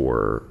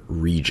for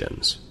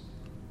regions.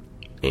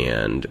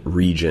 And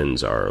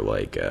regions are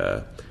like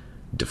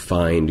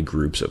defined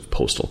groups of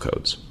postal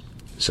codes.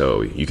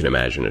 So you can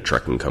imagine a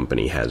trucking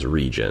company has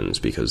regions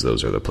because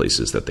those are the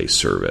places that they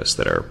service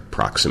that are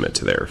proximate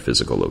to their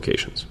physical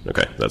locations.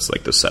 Okay, that's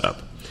like the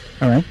setup.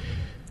 All right.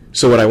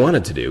 So what I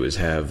wanted to do is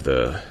have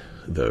the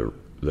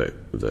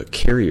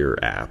carrier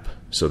app,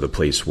 so the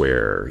place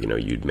where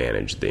you'd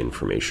manage the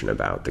information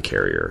about the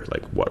carrier,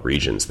 like what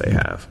regions they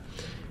have.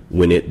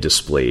 When it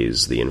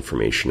displays the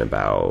information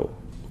about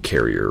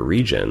carrier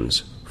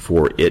regions,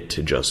 for it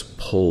to just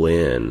pull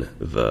in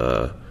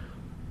the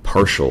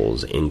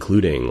partials,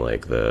 including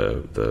like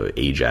the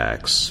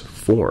AJAX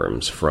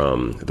forms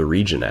from the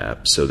region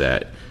app, so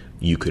that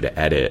you could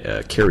edit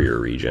a carrier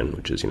region,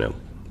 which is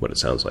what it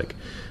sounds like,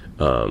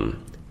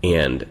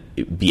 and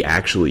be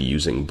actually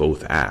using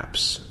both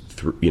apps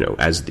through,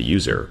 as the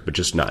user, but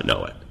just not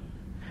know it.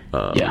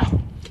 Yeah.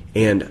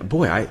 And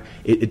boy,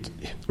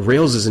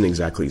 Rails isn't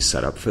exactly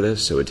set up for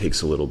this, so it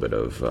takes a little bit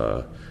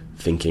of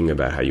thinking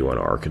about how you want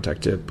to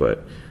architect it,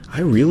 but I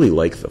really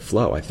like the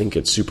flow. I think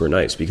it's super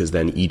nice because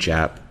then each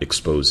app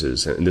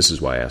exposes, and this is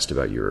why I asked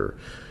about your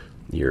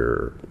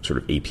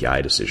sort of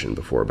API decision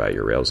before about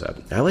your Rails app.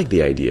 I like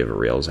the idea of a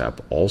Rails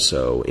app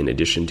also, in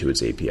addition to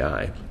its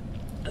API,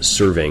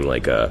 serving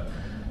like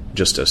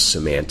just a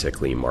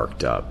semantically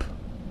marked up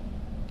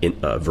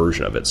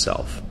version of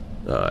itself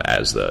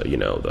as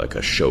like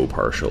a show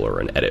partial or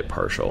an edit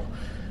partial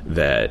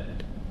that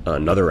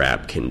another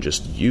app can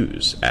just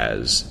use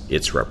as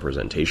its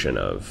representation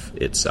of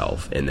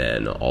itself, and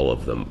then all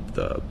of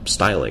the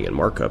styling and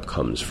markup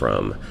comes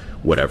from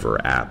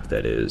whatever app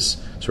that is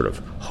sort of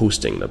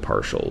hosting the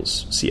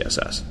partials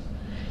CSS.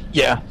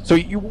 Yeah, so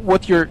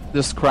what you're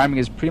describing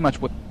is pretty much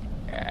what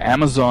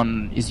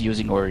Amazon is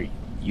using or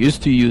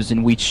used to use,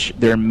 in which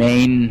their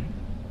main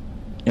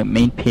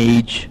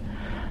page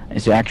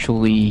is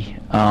actually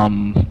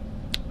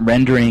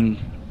rendering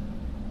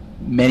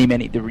many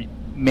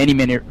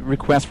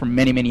requests from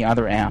many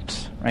other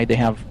apps, right? They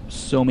have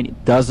so many,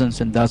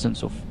 dozens and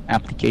dozens of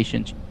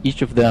applications.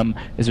 Each of them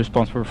is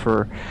responsible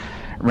for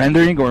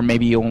rendering, or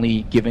maybe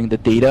only giving the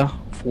data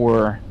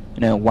for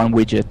one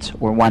widget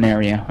or one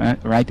area,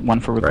 right?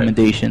 One for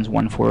recommendations,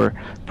 one for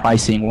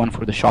pricing, one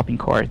for the shopping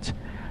cart.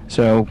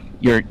 So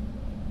you're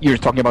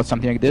talking about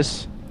something like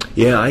this?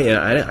 Yeah,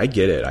 I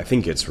get it. I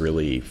think it's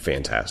really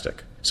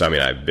fantastic. So I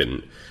mean, I've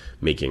been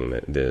making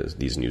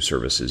these new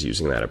services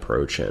using that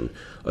approach, and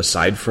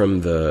aside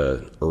from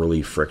the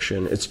early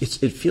friction, it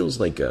feels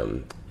like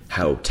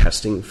how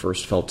testing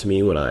first felt to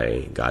me when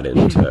I got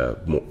into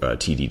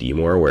TDD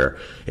more, where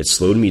it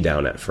slowed me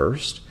down at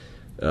first,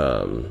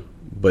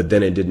 but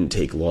then it didn't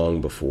take long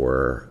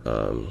before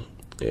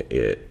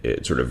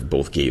it sort of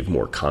both gave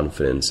more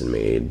confidence and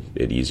made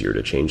it easier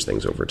to change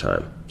things over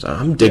time. So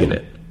I'm digging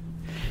it.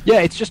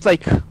 Yeah, it's just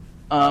like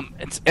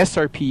it's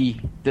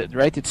SRP,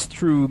 right? It's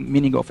true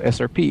meaning of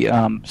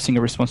SRP,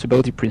 single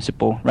responsibility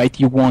principle, right?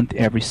 You want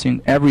every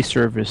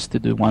service to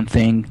do one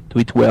thing, do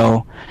it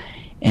well,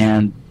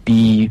 and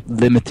be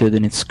limited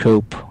in its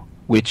scope,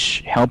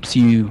 which helps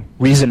you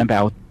reason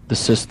about the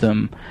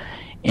system,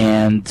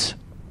 and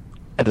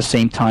at the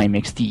same time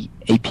makes the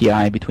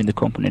API between the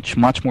components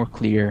much more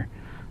clear,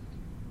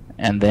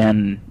 and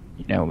then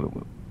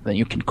then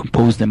you can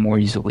compose them more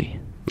easily.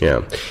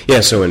 Yeah.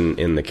 So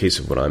in the case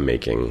of what I'm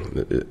making,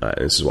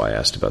 this is why I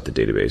asked about the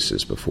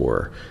databases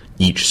before.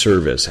 Each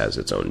service has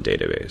its own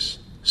database.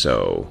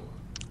 So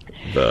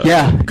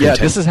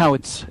this is how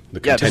it's.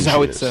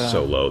 Is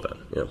so low then.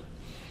 Yeah.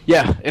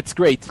 Yeah, it's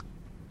great.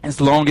 As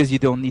long as you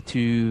don't need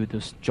to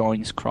those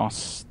joins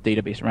cross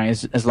database, right?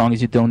 As long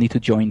as you don't need to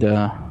join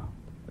the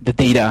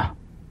data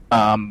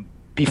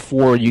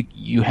before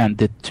you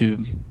hand it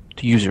to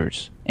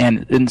users.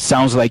 And it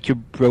sounds like you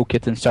broke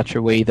it in such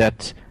a way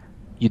that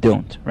you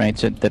don't, right?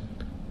 So that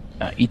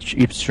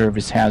each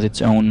service has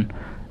its own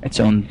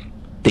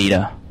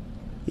data.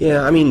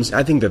 Yeah, I mean,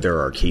 I think that there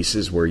are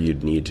cases where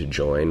you'd need to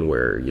join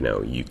where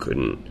you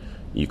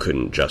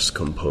couldn't just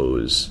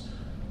compose.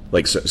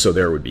 Like so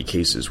there would be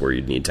cases where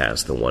you'd need to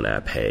ask the one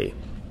app, hey,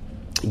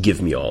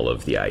 give me all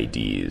of the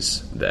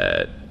IDs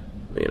that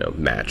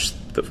match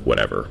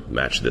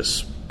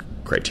this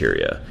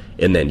criteria,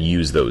 and then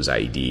use those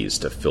IDs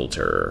to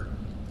filter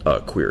a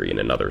query in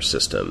another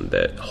system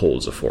that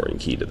holds a foreign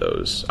key to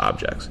those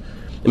objects.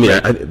 I mean,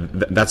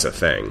 that's a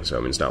thing. So I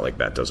mean, it's not like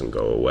that doesn't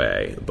go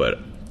away, but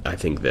I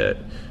think that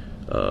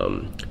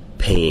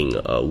paying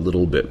a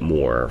little bit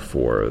more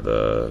for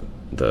the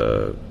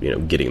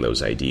getting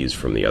those IDs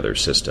from the other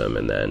system,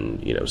 and then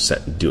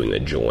doing the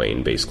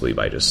join basically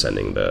by just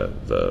sending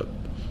the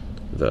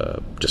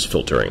just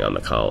filtering on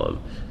the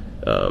column.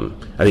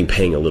 I think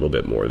paying a little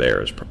bit more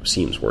there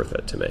seems worth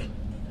it to me.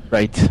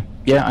 Right.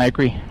 Yeah, I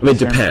agree. I mean, it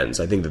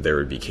depends. I think that there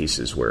would be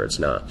cases where it's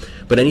not.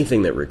 But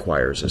anything that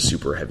requires a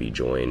super heavy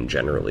join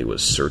generally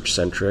was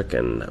search-centric,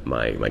 and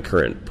my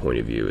current point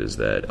of view is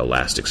that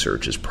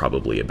elasticsearch is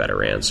probably a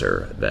better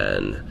answer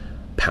than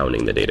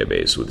pounding the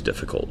database with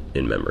difficult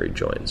in-memory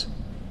joins.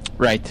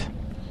 Right.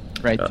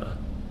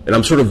 And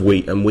I'm sort of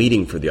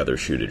waiting for the other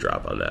shoe to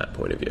drop on that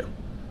point of view.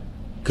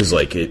 Because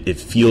it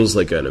feels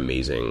like an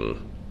amazing...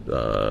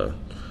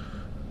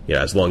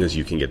 as long as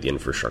you can get the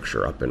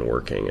infrastructure up and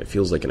working, it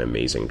feels like an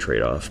amazing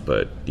trade-off,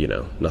 but,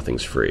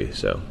 nothing's free,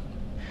 so.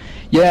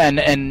 Yeah, and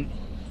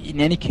in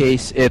any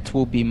case, it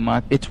will be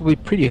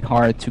pretty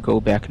hard to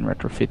go back and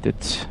retrofit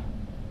it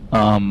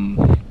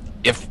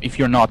if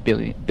you're not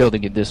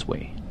building it this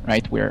way,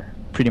 right? We're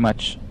pretty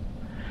much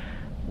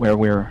where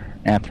we're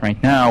at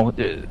right now.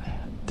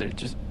 There's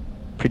just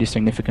pretty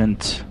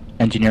significant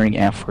engineering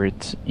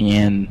effort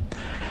in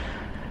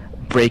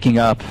breaking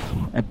up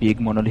a big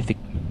monolithic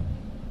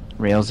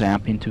Rails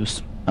app into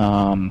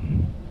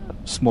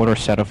smaller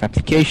set of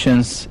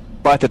applications,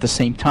 but at the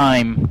same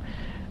time,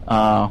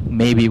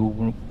 maybe we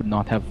would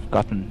not have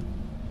gotten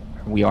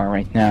where we are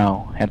right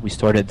now had we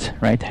started,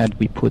 right? Had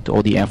we put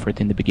all the effort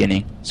in the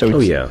beginning. So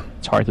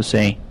it's hard to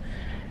say.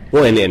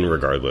 Well, and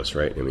regardless,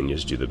 right? I mean, you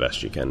just do the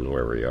best you can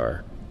wherever you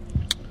are.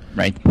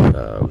 Right.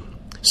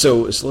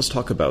 So let's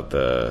talk about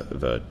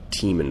the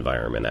team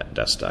environment at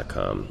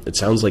desk.com. It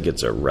sounds like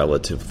it's a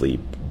relatively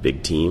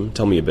big team.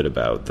 Tell me a bit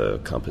about the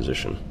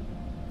composition.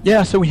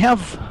 Yeah, so we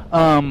have,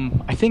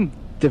 I think,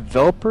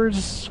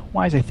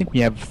 developers-wise, I think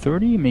we have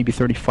 30, maybe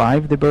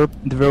 35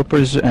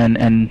 developers,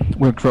 and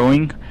we're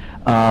growing.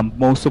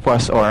 Most of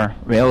us are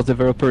Rails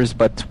developers,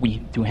 but we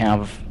do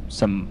have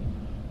some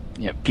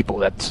people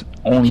that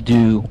only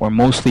do or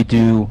mostly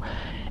do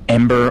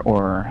Ember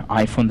or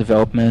iPhone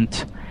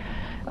development.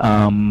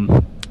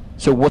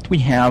 So what we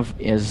have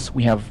is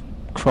we have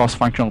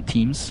cross-functional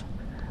teams.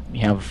 We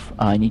have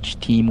in each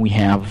team we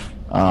have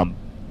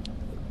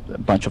a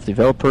bunch of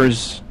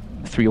developers,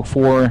 3 or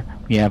 4.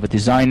 We have a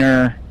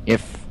designer,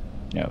 if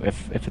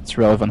it's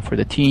relevant for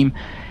the team.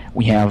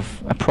 We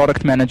have a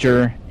product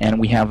manager, and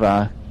we have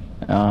a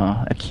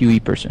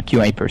QA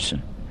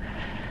person.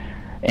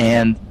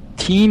 And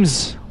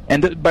teams,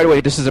 and by the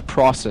way, this is a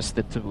process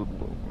that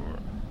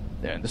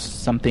this is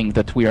something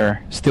that we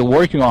are still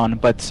working on,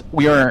 but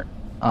we are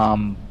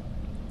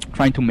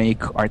trying to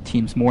make our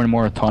teams more and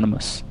more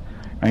autonomous,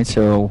 right?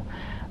 So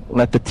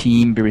let the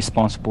team be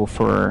responsible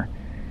for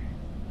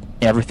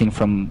everything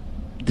from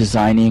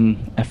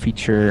designing a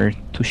feature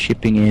to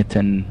shipping it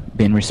and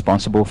being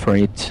responsible for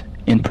it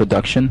in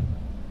production,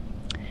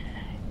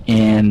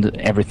 and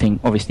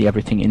obviously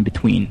everything in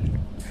between.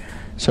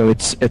 So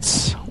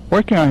it's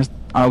working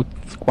out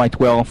quite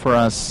well for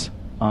us.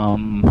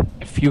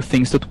 A few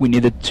things that we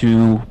needed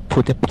to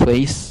put in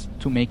place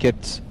to make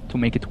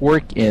it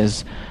work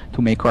is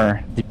to make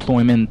our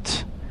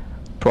deployment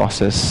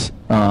process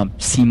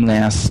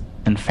seamless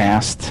and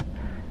fast,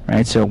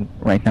 right? So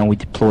right now we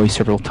deploy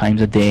several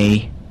times a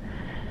day,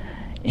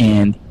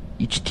 and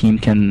each team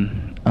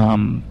can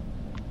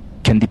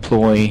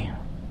deploy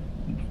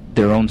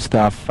their own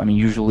stuff. I mean,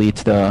 usually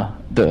it's the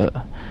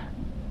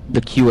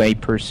QA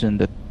person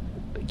that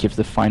gives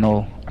the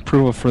final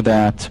approval for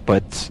that,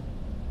 but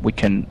we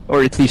can,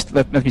 or at least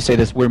let me say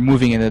this: we're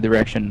moving in a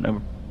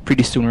direction.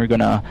 Pretty soon we're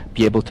gonna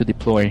be able to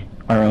deploy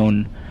our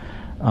own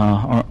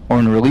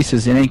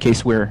releases. In any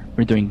case, we're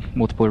doing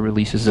multiple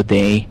releases a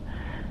day,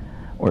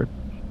 or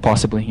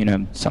possibly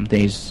some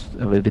days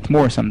a little bit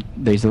more, some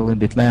days a little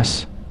bit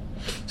less.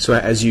 So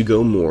as you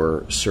go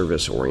more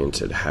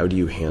service-oriented, how do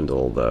you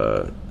handle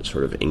the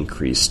sort of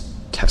increased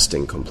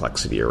testing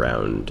complexity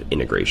around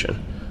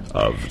integration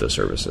of the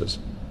services?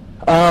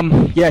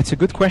 Yeah, it's a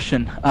good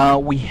question.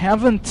 We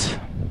haven't.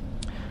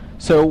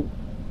 So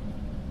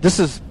this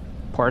is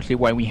partly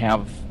why we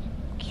have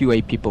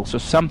QA people. So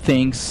some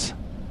things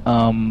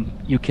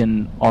you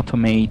can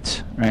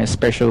automate, right,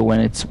 especially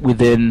when it's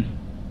within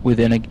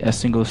a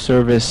single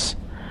service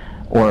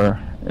or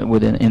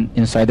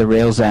inside the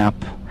Rails app.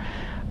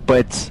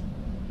 But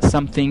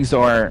some things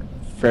are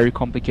very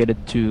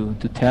complicated to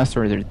test,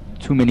 or there are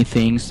too many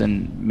things,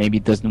 and maybe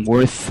it doesn't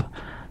worth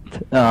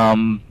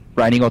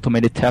writing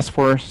automated tests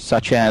for,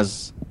 such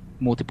as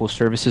multiple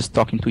services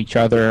talking to each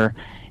other,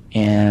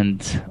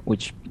 and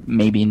which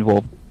maybe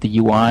involve the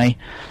UI.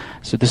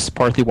 So this is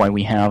partly why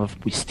we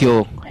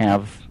still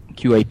have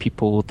QA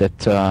people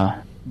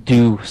that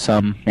do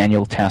some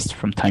manual tests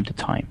from time to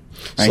time.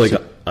 Right?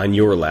 So on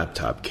your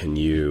laptop, can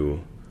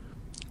you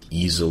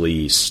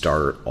easily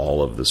start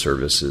all of the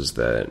services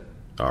that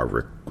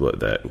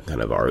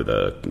kind of are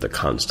the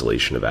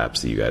constellation of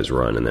apps that you guys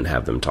run, and then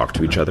have them talk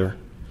to each other?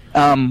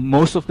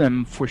 Most of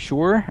them, for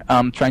sure.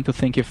 I'm trying to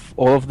think if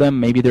all of them.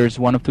 Maybe there's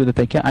one or two that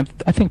I can.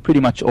 I think pretty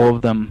much all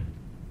of them.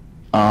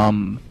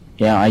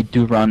 I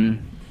do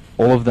run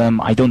all of them.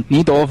 I don't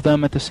need all of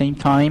them at the same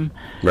time.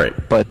 Right.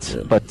 But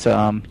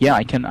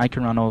I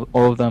can run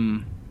all of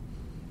them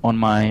on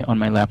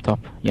my laptop.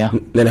 Yeah.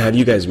 Then how do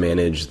you guys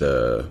manage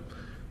I'm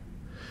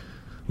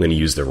going to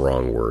use the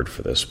wrong word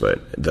for this,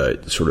 but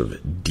the sort of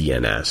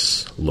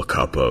DNS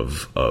lookup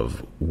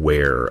of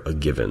where a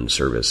given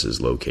service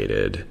is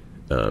located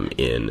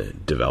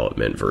in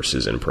development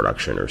versus in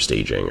production or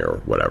staging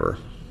or whatever?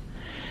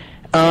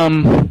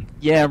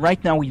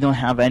 Right now we don't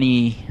have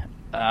any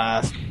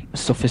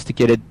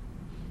sophisticated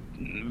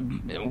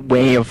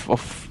way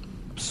of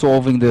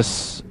solving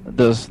this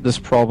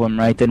problem,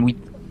 right? And we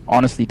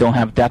honestly don't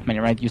have that many,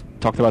 right? You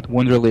talked about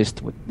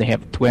Wunderlist. They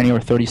have 20 or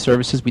 30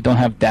 services. We don't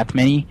have that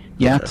many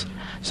yet. Okay.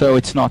 So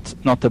it's not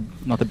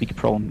a big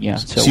problem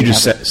yet. So you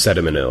just set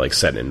them in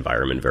set an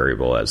environment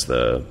variable as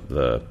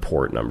the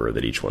port number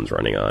that each one's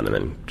running on, and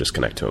then just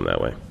connect to them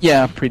that way.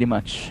 Yeah, pretty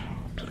much.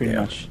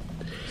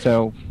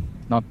 So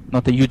not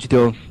a huge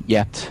deal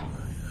yet.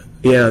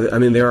 Yeah, I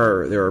mean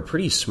there are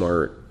pretty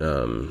smart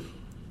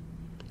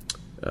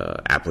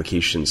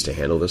applications to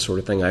handle this sort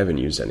of thing. I haven't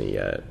used any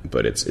yet,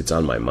 but it's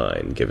on my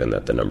mind given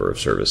that the number of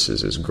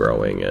services is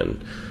growing.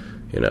 And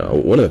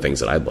one of the things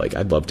that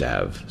I'd love to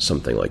have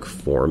something like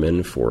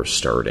Foreman for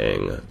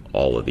starting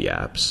all of the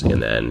apps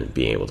and then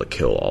being able to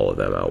kill all of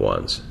them at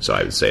once. So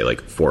I would say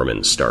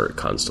Foreman start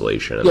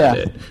Constellation and then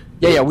it.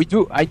 Yeah, we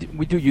do.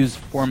 We do use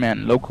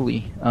Foreman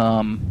locally.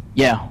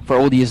 For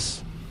all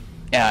these.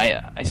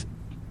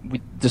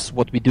 This is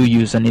what we do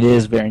use, and it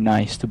is very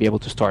nice to be able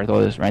to start all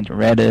this, right?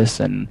 Redis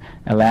and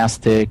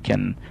Elastic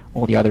and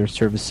all the other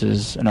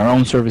services and our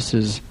own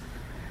services.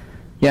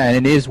 Yeah,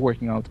 and it is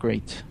working out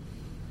great.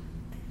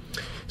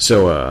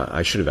 So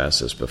I should have asked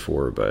this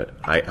before, but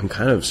I'm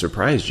kind of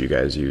surprised you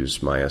guys use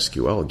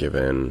MySQL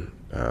given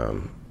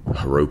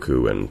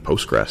Heroku and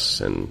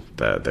Postgres and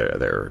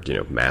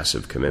their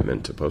massive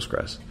commitment to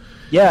Postgres.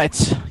 Yeah,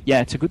 it's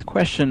a good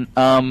question.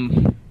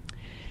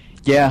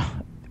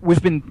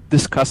 We've been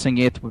discussing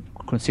it,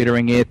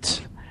 considering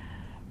it.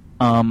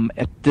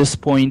 At this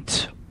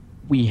point,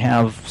 we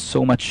have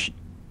so much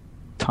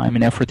time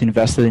and effort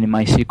invested in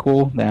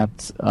MySQL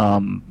that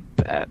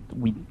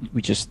we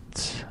just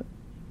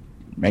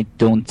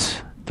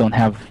don't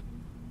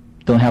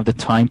have the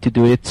time to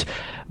do it.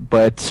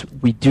 But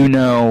we do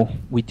know,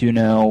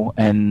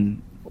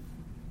 and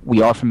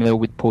we are familiar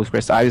with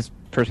Postgres. I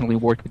personally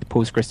worked with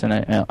Postgres,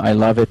 and I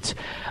love it.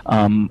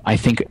 I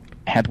think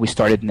had we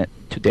started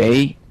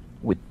today,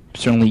 we'd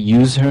certainly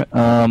use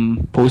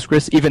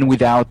Postgres, even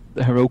without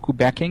the Heroku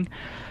backing.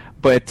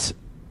 But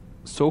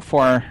so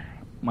far,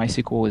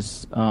 MySQL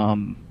is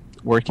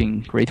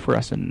working great for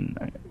us,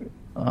 and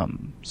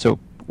so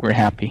we're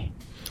happy.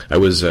 I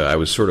was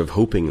sort of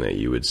hoping that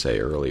you would say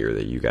earlier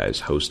that you guys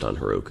host on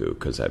Heroku,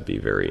 because that'd be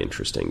very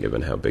interesting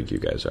given how big you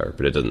guys are.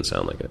 But it doesn't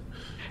sound like it.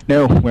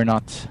 No, we're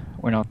not.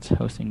 We're not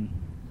hosting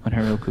on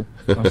Heroku.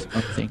 Most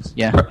things.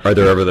 Yeah. Are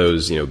there ever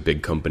those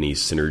big company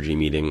synergy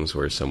meetings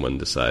where someone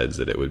decides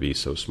that it would be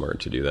so smart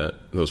to do that?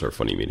 Those are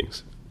funny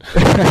meetings.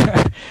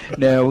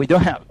 No, we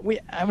don't have. We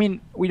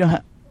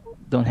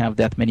don't have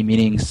that many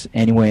meetings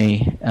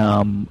anyway.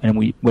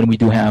 And when we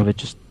do have it,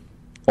 just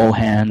all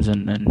hands,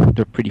 and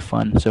they're pretty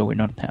fun. So we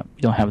don't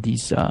have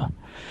these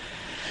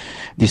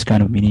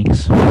kind of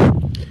meetings.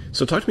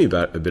 So talk to me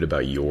a bit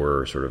about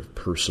your sort of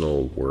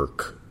personal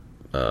work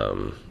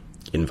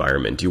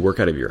environment. Do you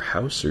work out of your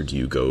house, or do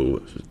you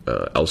go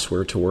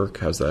elsewhere to work?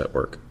 How's that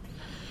work?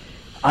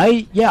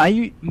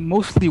 I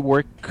mostly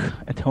work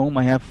at home.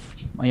 I have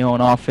my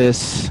own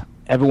office.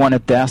 Everyone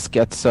at desk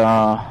gets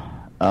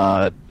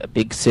a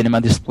big cinema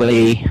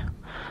display,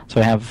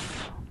 so I have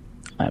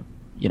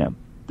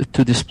the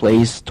two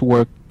displays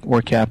to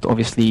work at.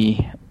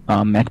 Obviously,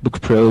 MacBook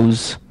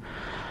Pros,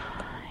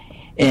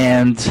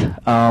 And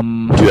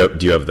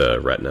Do you have the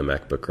Retina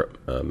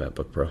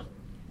MacBook Pro?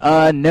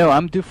 no,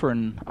 I'm due for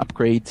an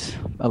upgrade.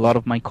 A lot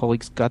of my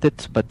colleagues got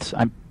it, but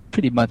I'm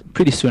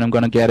pretty soon I'm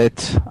gonna get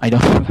it. I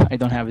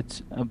don't have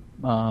it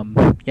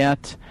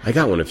yet. I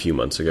got one a few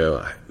months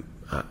ago.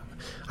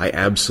 I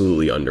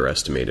absolutely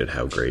underestimated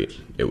how great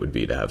it would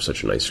be to have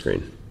such a nice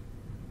screen.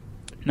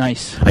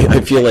 Nice.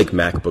 I feel like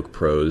MacBook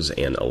Pros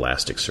and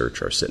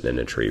Elasticsearch are sitting in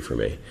a tree for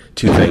me.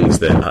 Two things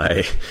that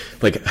I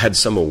had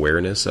some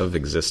awareness of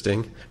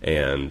existing,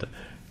 and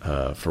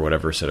for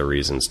whatever set of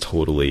reasons,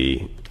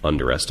 totally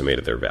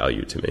underestimated their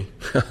value to me.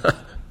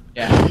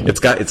 Yeah.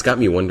 It's got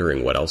me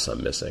wondering what else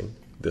I'm missing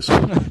this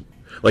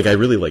week. I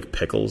really like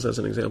pickles as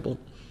an example,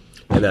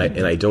 and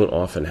I don't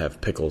often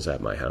have pickles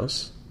at my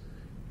house,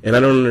 and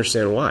I don't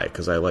understand why,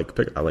 because I like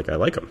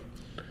them,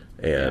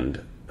 and.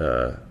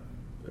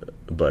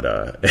 But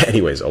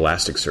anyways,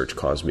 Elasticsearch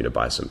caused me to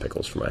buy some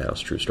pickles for my house.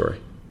 True story.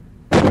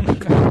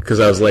 Because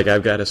I was like,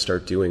 I've got to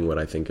start doing what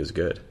I think is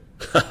good.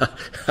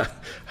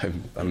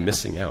 I'm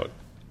missing out.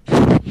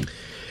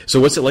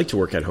 So what's it like to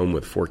work at home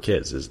with 4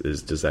 kids?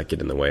 Does that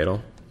get in the way at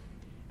all?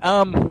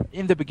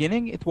 In the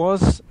beginning, it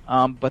was,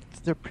 but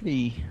they're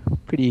pretty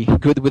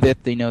good with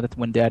it. They know that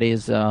when Dad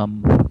is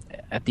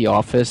at the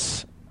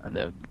office,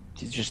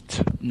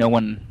 just no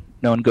one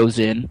goes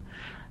in,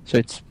 so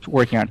it's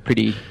working out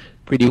pretty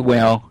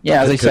well.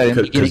 Yeah, as I said in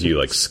the beginning. Because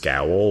you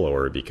scowl,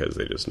 or because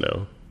they just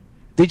know?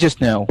 They just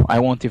know. I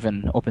won't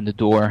even open the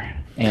door,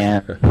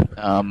 and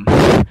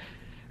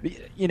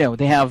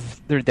they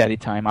have their daddy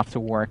time after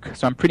work.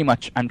 So I'm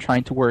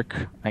trying to work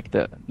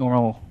the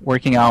normal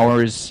working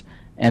hours,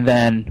 and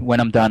then when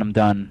I'm done,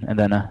 and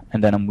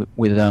then I'm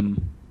with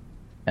them.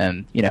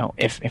 And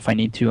if I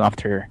need to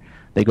after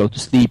they go to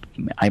sleep,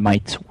 I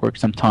might work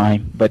some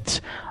time.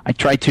 But I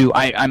try to.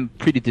 I'm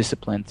pretty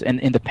disciplined,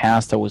 and in the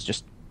past I was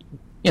just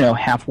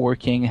half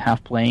working,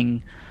 half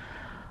playing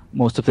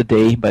most of the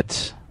day.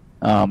 But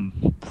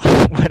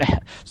when I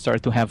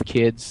started to have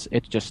kids,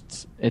 it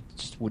just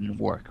wouldn't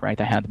work, right?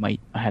 I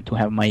had to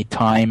have my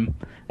time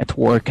at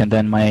work and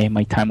then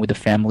my time with the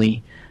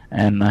family,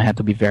 and I had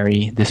to be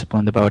very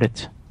disciplined about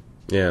it.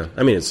 Yeah,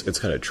 I mean it's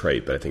kind of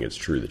trite, but I think it's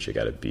true that you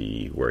got to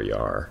be where you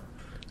are,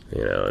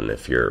 and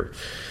if you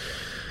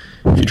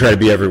try to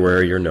be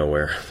everywhere, you're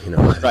nowhere,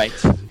 Right.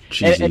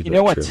 Cheesy, and you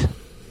know what? True.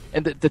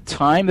 And the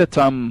time that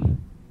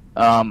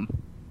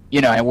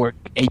I work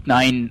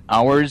 8-9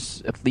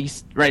 hours at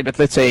least, right? But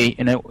let's say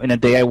in a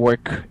day I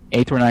work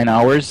 8 or 9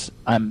 hours,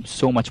 I'm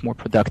so much more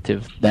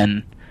productive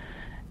than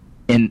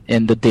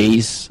in the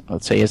days,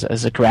 let's say,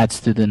 as a grad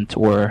student,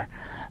 or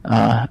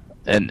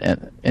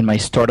in my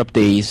startup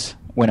days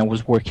when I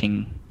was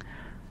working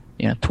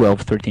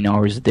 12, 13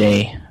 hours a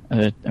day.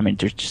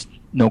 There's just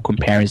no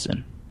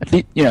comparison. At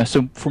least,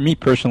 so for me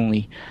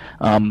personally,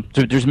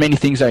 there's many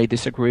things I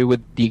disagree with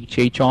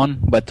DHH on,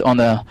 but on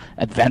the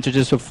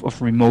advantages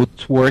of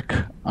remote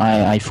work,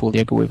 I fully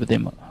agree with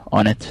him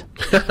on it.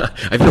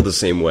 I feel the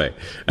same way.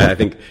 I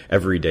think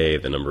every day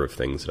the number of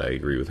things that I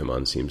agree with him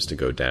on seems to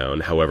go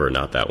down. However,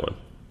 not that one.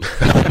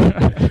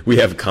 We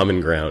have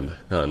common ground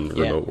on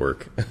remote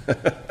work.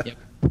 Yep.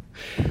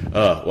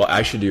 Well,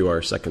 I should do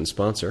our second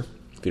sponsor,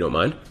 if you don't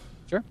mind.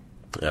 Sure.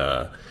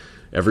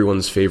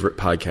 Everyone's favorite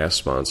podcast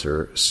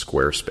sponsor,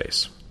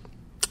 Squarespace.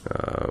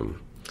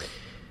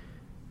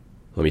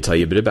 Let me tell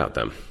you a bit about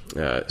them.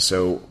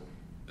 So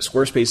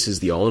Squarespace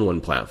is the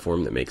all-in-one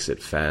platform that makes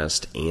it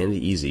fast and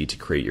easy to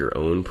create your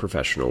own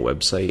professional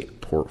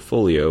website,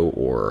 portfolio,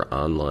 or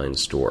online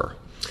store.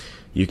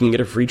 You can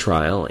get a free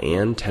trial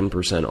and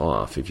 10%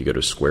 off if you go to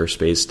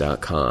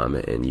squarespace.com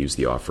and use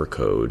the offer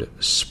code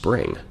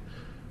SPRING.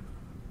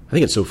 I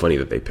think it's so funny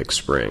that they pick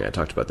spring. I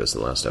talked about this in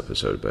the last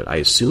episode, but I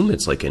assume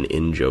it's like an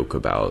in-joke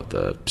about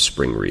the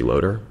spring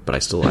reloader, but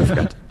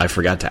I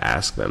forgot to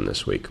ask them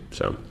this week.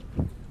 So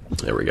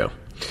there we go.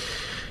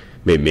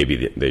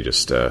 Maybe they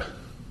just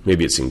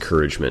maybe it's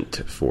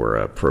encouragement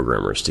for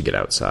programmers to get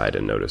outside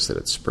and notice that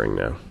it's spring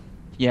now.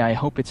 Yeah, I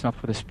hope it's not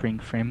for the Spring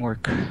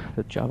framework,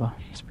 the Java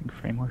Spring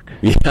framework.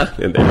 Yeah,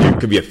 and it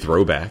could be a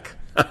throwback.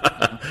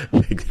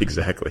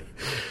 Exactly.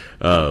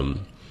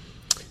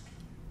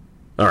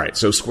 All right,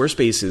 so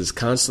Squarespace is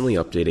constantly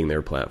updating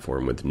their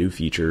platform with new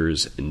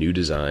features, new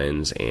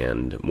designs,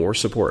 and more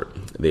support.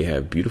 They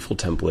have beautiful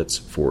templates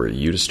for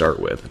you to start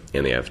with,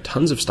 and they have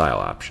tons of style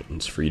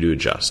options for you to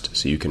adjust,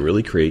 so you can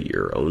really create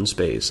your own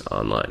space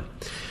online.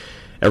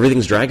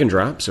 Everything's drag and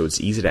drop, so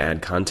it's easy to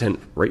add content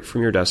right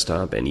from your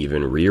desktop and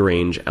even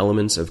rearrange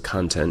elements of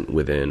content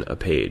within a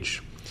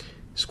page.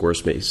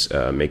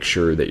 Squarespace makes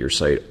sure that your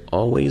site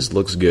always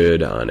looks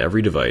good on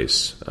every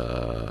device,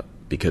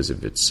 because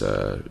of its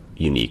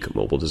unique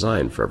mobile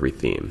design for every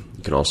theme.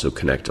 You can also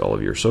connect all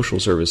of your social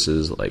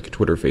services like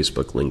Twitter,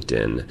 Facebook,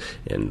 LinkedIn,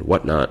 and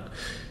whatnot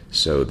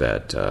so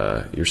that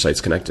your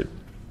site's connected.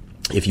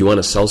 If you want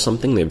to sell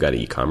something, they've got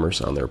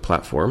e-commerce on their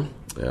platform.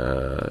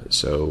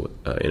 So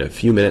in a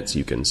few minutes,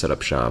 you can set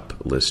up shop,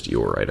 list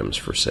your items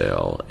for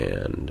sale,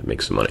 and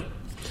make some money.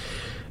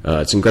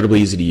 It's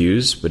incredibly easy to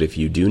use, but if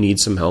you do need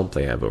some help,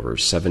 they have over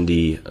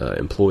 70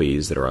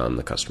 employees that are on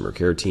the customer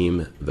care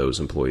team. Those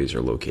employees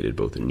are located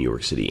both in New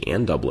York City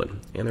and Dublin,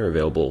 and they're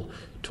available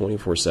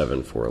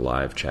 24/7 for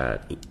live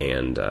chat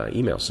and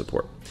email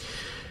support.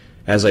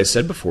 As I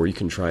said before, you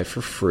can try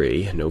for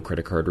free, no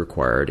credit card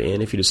required,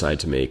 and if you decide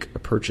to make a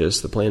purchase,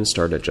 the plans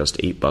start at just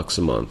 $8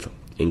 a month,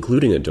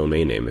 including a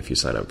domain name if you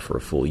sign up for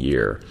a full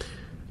year.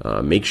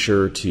 Make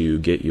sure to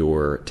get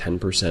your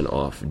 10%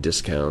 off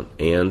discount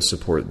and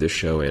support this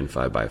show and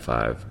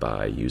 5x5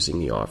 by using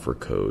the offer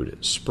code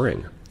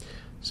SPRING.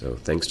 So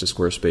thanks to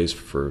Squarespace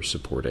for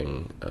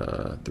supporting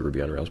the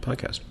Ruby on Rails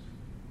podcast.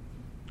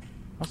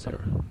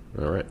 Awesome.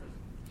 All right.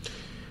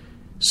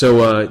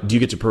 So do you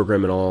get to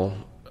program at all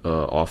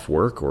off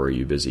work, or are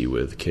you busy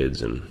with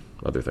kids and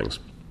other things?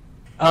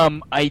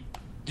 I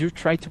do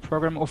try to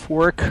program off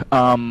work.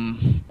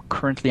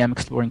 Currently, I'm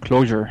exploring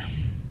Clojure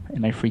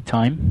in my free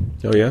time.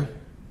 Oh, yeah?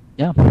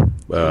 Yeah.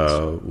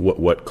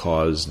 What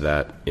caused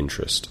that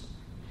interest?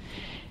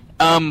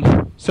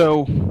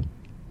 So,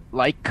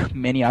 like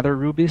many other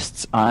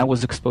Rubyists, I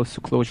was exposed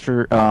to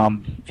Clojure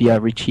via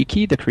Rich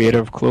Hickey, the creator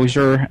of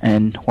Clojure,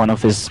 and one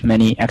of his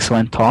many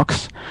excellent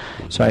talks.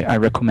 So I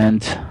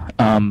recommend,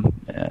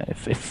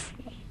 if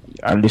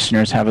our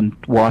listeners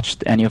haven't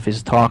watched any of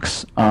his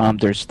talks,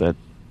 there's the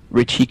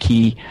Rich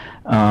Hickey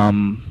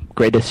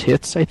greatest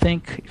hits, I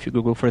think, if you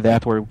Google for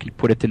that, or we can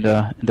put it in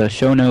the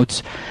show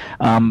notes.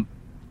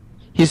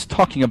 He's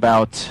talking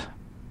about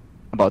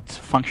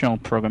functional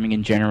programming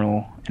in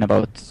general and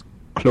about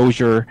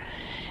Clojure,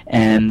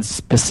 and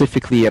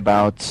specifically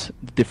about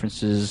the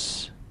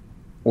differences,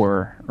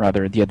 or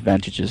rather the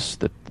advantages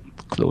that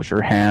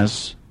Clojure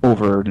has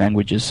over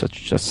languages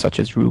such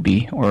as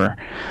Ruby or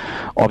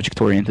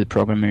object-oriented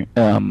programming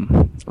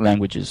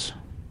languages.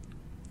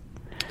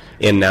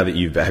 And now that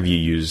have you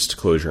used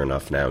Clojure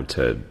enough now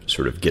to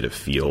sort of get a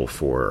feel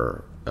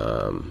for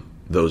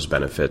those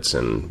benefits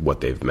and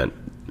what they've meant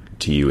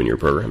to you in your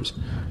programs?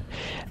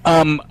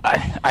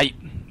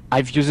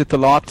 I've used it a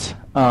lot.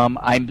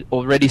 I'm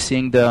already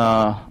seeing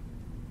the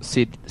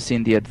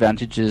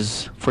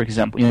advantages. For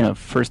example,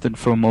 first and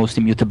foremost,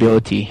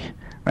 immutability.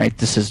 Right,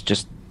 this is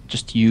just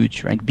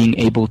huge. Right, being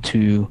able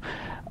to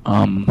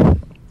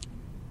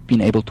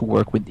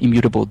work with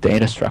immutable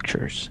data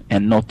structures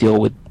and not deal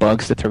with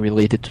bugs that are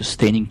related to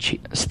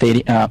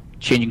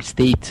changing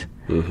state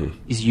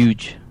is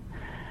huge.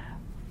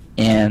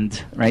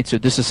 And right, so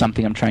this is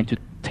something I'm trying to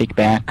take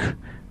back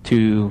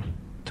to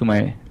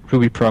my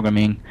Ruby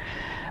programming.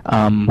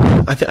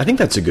 I think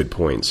that's a good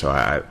point. So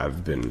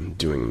I've been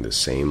doing the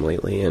same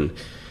lately, and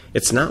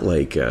it's not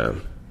like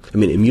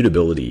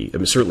immutability.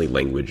 Certainly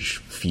language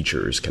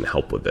features can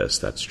help with this.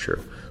 That's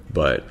true,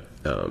 but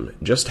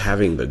just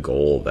having the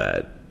goal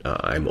that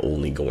I'm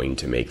only going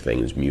to make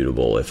things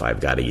mutable if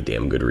I've got a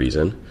damn good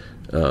reason,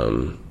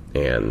 and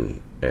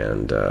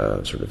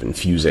sort of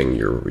infusing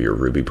your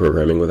Ruby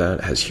programming with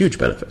that has huge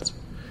benefits.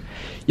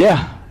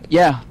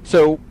 Yeah.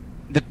 So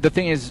the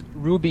thing is,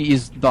 Ruby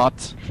is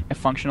not a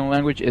functional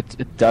language.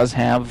 It does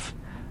have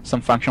some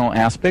functional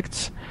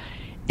aspects,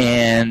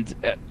 and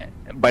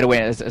by the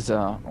way, as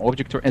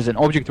an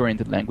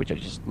object-oriented language, I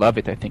just love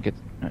it. I think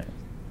it's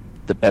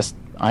the best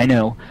I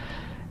know.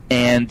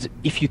 And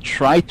if you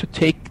try to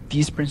take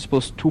these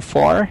principles too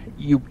far,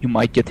 you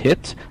might get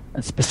hit.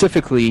 And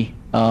specifically,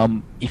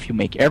 if you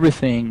make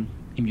everything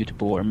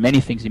immutable or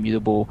many things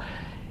immutable,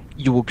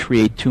 you will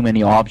create too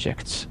many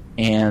objects.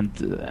 And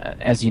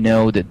as you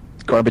know, the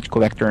garbage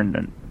collector, and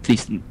at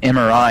least in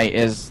MRI,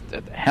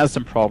 has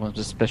some problems,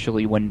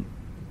 especially when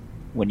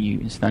you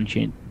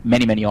instantiate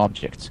many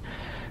objects.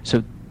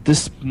 So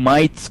this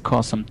might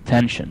cause some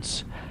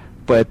tensions.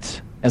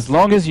 But as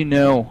long as you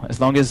know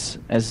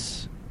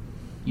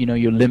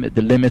your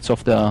the limits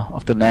of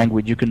the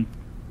language, you can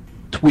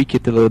tweak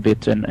it a little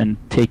bit and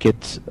take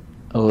it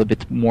a little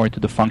bit more to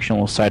the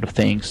functional side of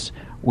things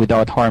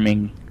without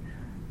harming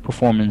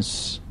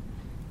performance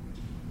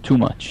too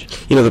much.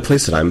 The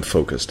place that I'm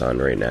focused on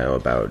right now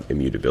about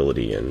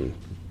immutability in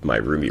my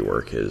Ruby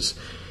work is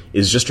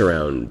just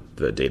around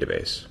the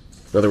database.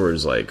 In other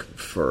words, like,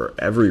 for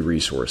every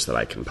resource that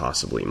I can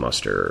possibly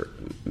muster,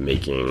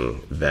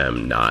 making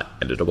them not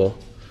editable.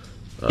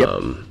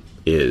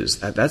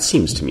 That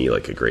seems to me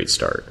like a great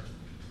start,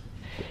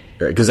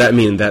 because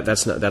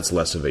that's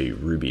less of a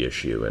Ruby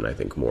issue, and I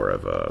think more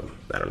of a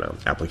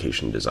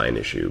application design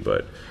issue.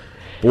 But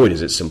boy,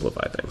 does it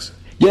simplify things.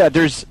 Yeah,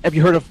 have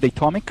you heard of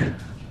Datomic?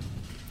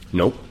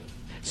 Nope.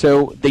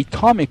 So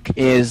Datomic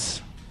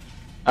is,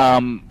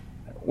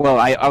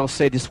 I'll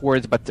say these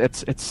words, but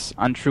it's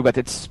untrue. But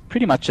it's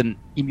pretty much an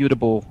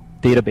immutable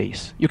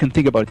database. You can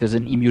think about it as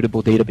an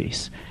immutable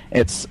database.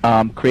 It's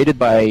created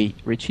by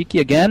Rich Hickey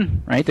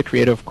again, right, the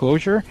creator of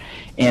Clojure,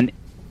 and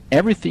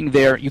everything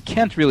there, you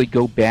can't really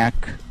go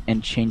back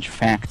and change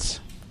facts.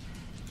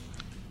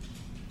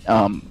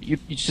 You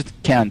just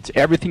can't.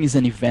 Everything is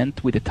an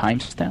event with a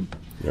timestamp,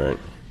 right?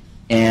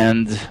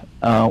 And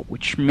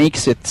which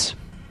makes it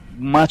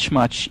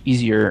much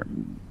easier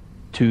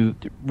to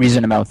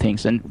reason about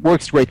things, and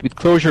works great with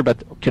Clojure,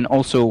 but can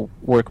also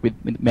work with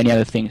many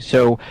other things.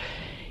 So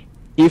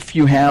if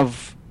you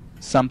have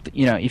something,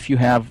 if you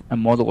have a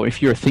model, or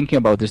if you're thinking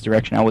about this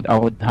direction, I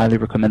would highly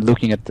recommend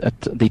looking at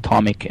the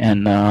Atomic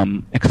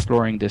and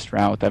exploring this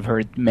route. I've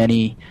heard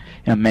many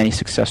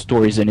success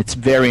stories, and it's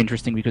very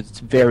interesting because it's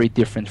very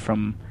different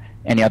from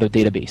any other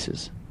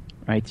databases,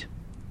 right?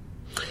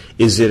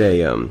 Is it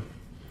a?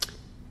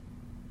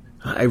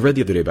 I read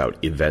the other day about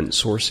event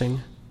sourcing,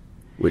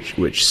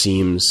 which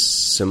seems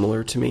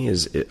similar to me.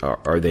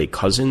 Are they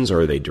cousins,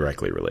 or are they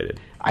directly related?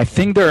 I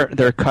think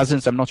they're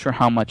cousins. I'm not sure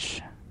how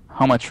much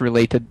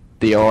related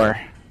they are.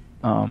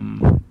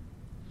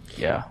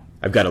 Yeah.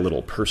 I've got a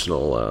little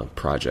personal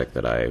project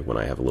that when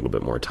I have a little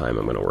bit more time,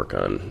 I'm going to work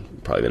on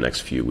probably the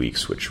next few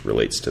weeks, which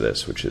relates to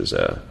this, which is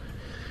an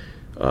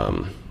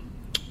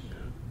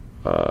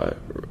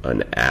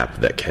app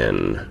that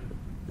can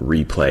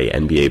replay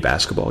NBA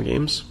basketball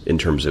games in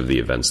terms of the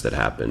events that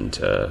happen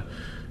to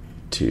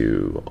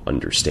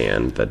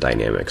understand the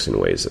dynamics in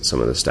ways that some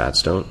of the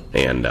stats don't.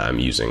 And I'm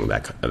using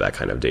that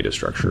kind of data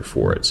structure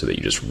for it, so that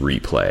you just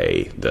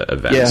replay the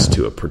events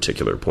to a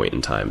particular point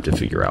in time to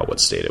figure out what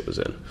state it was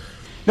in.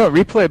 No,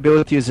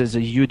 replayability is a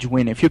huge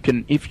win. If you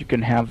can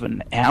have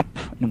an app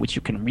in which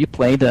you can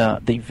replay the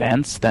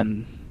events,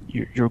 then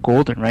you're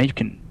golden, right? You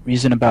can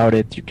reason about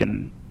it. You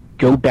can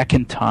go back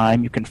in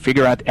time. You can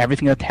figure out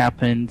everything that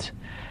happened.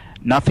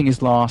 Nothing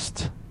is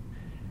lost.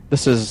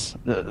 This is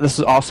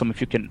awesome.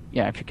 If you can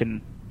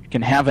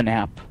have an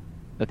app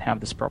that have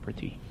this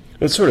property.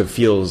 It sort of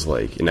feels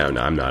like,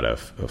 I'm not a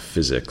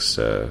physics.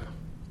 I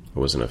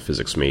wasn't a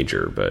physics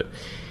major, but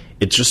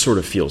it just sort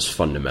of feels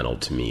fundamental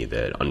to me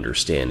that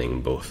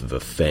understanding both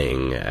the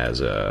thing as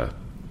a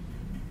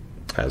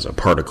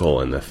particle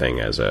and the thing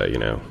as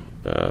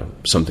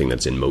something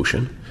that's in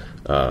motion.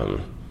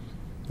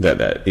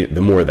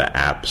 The more the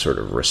app sort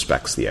of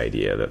respects the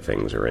idea that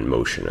things are in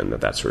motion, and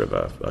that's sort of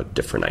a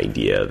different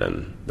idea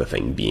than the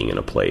thing being in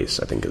a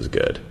place, I think is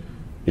good.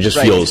 It just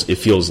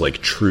feels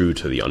like true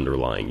to the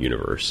underlying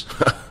universe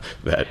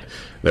that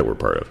we're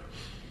part of.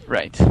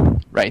 Right.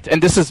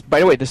 And this is, by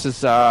the way,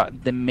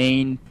 the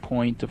main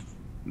point of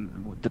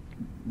that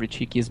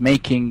Richiki is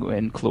making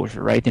in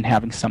Clojure, right? In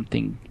having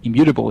something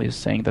immutable, is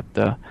saying that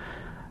the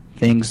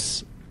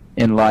things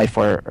in life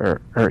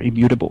are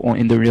immutable, or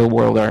in the real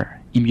world are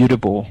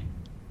immutable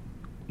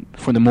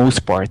for the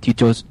most part. You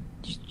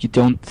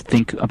don't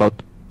think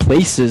about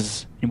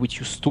places in which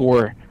you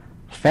store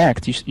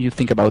facts. You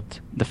think about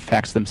the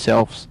facts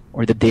themselves,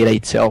 or the data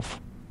itself,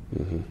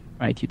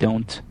 right? You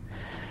don't.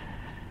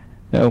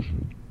 So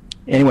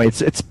anyway,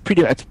 it's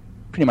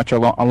pretty much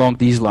along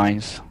these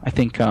lines. I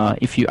think I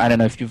don't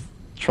know if you've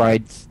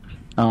tried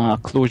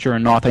Clojure or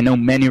not. I know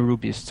many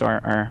Rubyists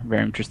are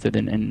very interested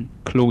in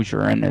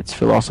Clojure and its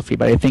philosophy,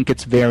 but I think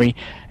it's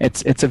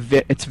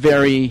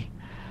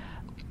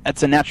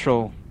a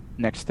natural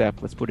next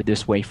step. Let's put it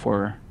this way,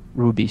 for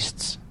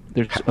Rubyists.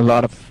 There's a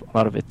lot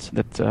of it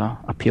that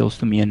appeals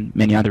to me and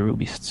many other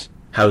Rubyists.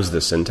 How's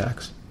the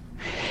syntax?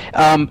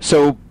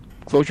 So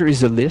Clojure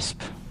is a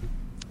Lisp.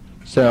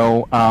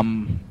 So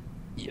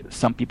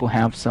some people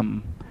have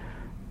some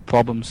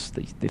problems.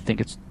 They think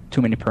it's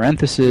too many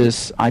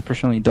parentheses. I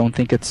personally don't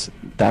think it's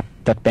that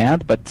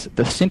bad, but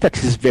the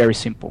syntax is very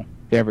simple.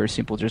 Very, very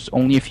simple. There's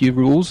only a few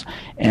rules,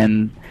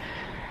 and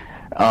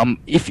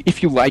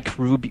if you like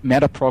Ruby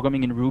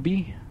metaprogramming in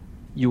Ruby,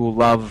 you will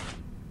love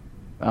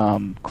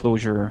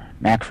Clojure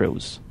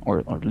macros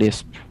or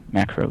Lisp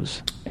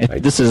macros. I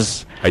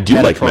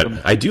do like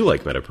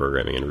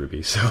metaprogramming in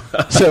Ruby. So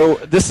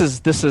this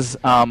is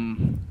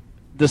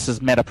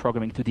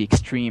metaprogramming to the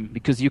extreme,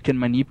 because you can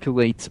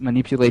manipulate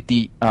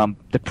the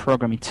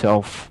program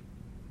itself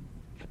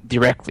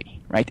directly,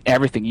 right?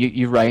 Everything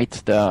you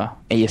write the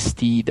AST,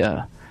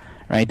 the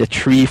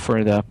tree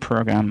for the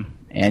program,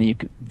 and you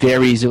could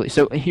very easily.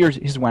 So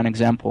here's one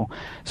example.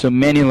 So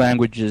many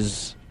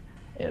languages,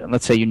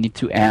 let's say you need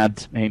to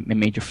add a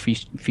major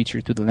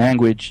feature to the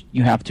language,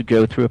 you have to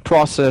go through a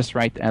process,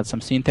 right? Add some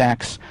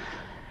syntax.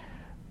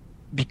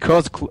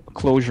 Because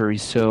Clojure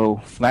is so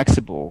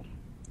flexible,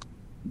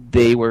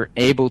 they were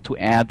able to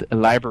add a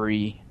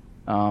library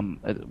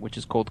which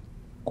is called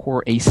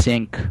Core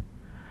Async,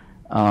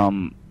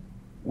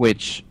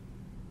 which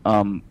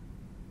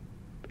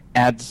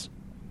adds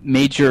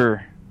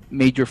major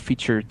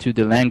feature to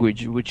the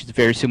language, which is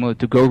very similar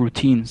to Go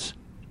routines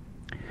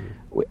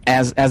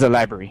as a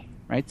library,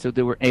 right? So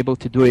they were able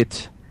to do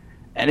it,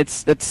 and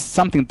that's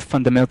something that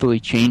fundamentally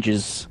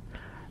changes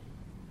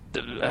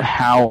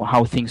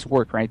how things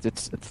work, right?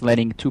 It's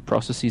letting two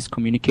processes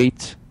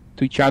communicate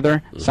to each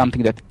other,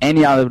 something that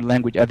any other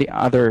language, any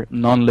other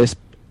non-Lisp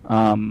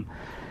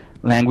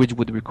language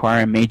would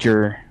require a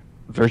major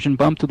version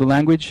bump to the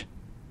language.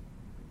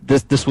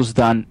 This was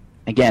done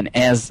again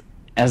as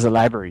a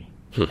library,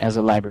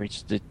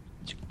 that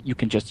you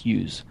can just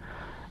use.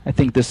 I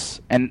think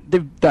this, and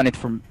they've done it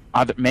for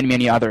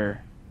many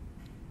other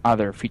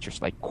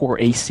features like Core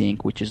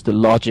Async, which is the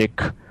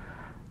logic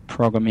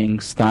programming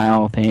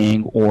style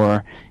thing,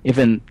 or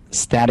even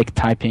static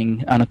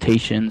typing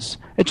annotations.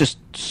 It's just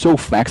so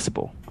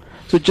flexible.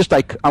 So just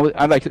like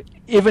I like,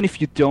 even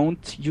if you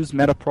don't use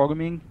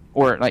metaprogramming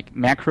or like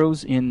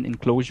macros in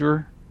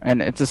Clojure,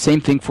 and it's the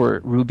same thing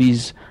for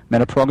Ruby's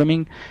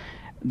metaprogramming,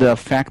 the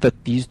fact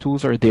that these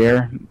tools are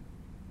there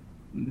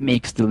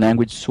makes the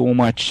language so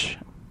much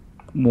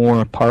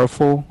more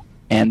powerful,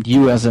 and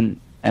you as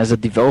a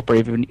developer,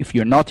 even if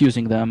you're not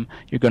using them,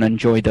 you're going to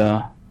enjoy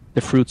the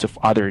fruits of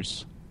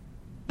others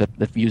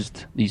that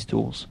used these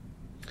tools.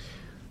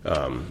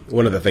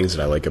 One of the things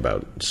that I like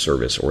about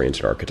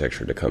service-oriented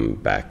architecture, to come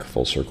back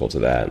full circle to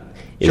that,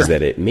 is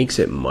that it makes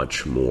it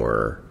much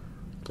more.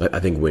 I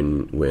think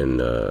when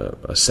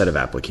a set of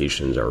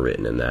applications are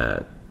written in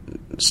that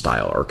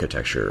style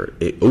architecture,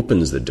 it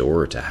opens the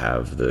door to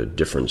have the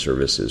different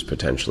services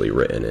potentially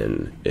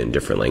written in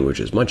different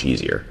languages much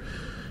easier,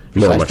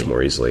 much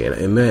more easily.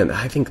 And man,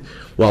 I think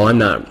while I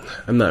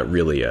don't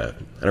really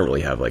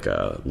have like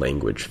a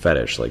language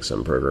fetish like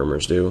some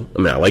programmers do.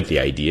 I mean, I like the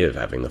idea of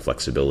having the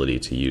flexibility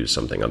to use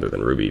something other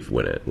than Ruby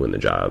when the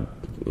job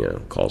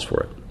calls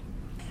for it.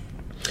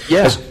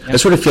 Yeah, I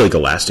sort of feel like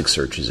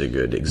Elasticsearch is a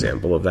good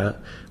example of that,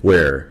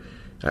 where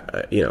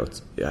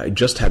I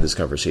just had this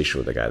conversation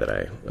with a guy that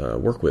I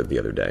work with the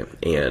other day,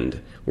 and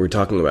we were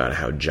talking about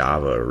how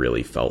Java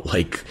really felt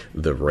like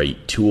the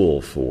right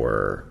tool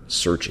for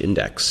search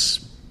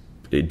index,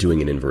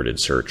 doing an inverted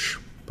search,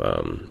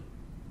 sort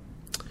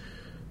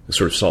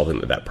of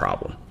solving that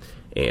problem.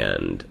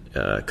 And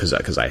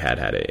because I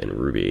had it in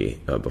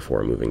Ruby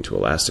before moving to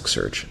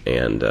Elasticsearch,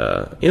 and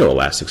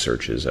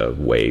Elasticsearch is a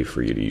way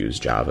for you to use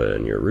Java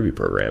in your Ruby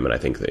program, and I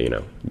think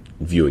that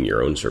viewing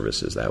your own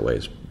services that way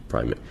is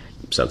probably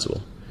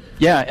sensible.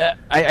 Yeah,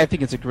 I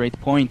think it's a great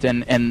point,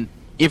 and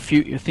if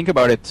you think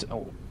about it,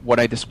 what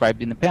I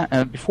described in the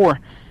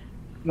before,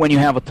 when you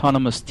have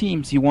autonomous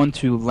teams, you want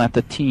to let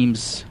the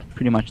teams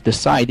pretty much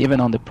decide, even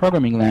on the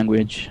programming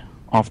language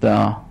of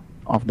the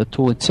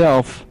tool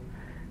itself,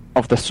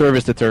 of the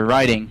service that they're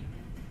writing,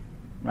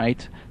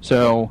 right?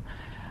 So,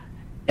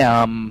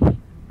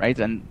 right,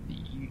 and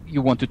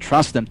you want to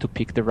trust them to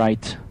pick the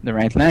right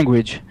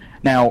language.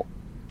 Now,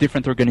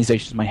 different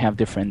organizations might have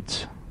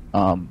different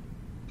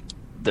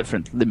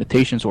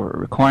limitations or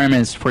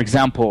requirements. For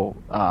example,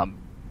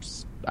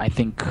 I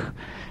think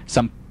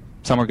some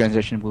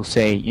organizations will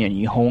say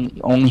you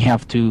only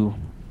have to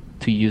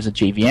use a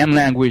JVM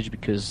language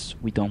because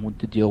we don't want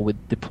to deal with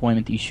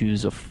deployment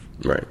issues of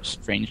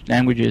strange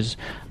languages.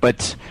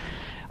 But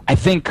I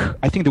think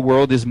the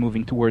world is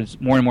moving towards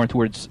more and more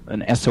towards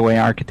an SOA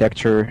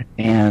architecture,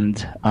 and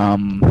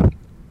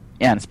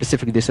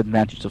specifically this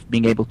advantage of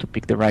being able to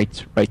pick the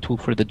right tool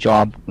for the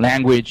job,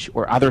 language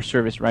or other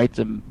service, right?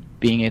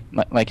 Being it,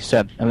 like you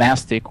said,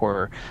 Elastic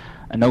or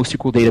a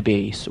NoSQL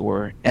database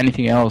or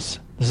anything else.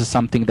 This is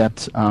something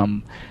that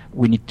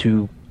we need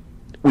to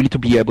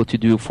be able to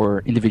do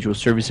for individual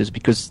services,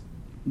 because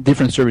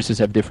different services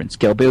have different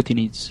scalability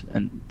needs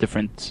and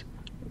different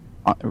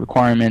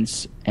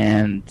requirements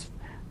and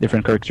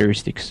different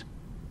characteristics.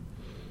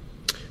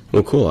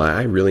 Well, cool.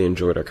 I really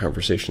enjoyed our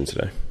conversation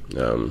today.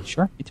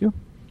 Sure, me too.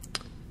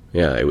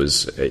 Yeah, it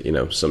was,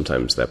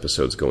 sometimes the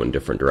episodes go in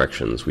different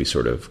directions. We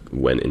sort of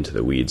went into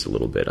the weeds a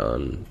little bit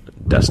on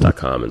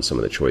desk.com and some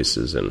of the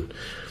choices, and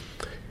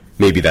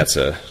maybe that's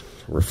a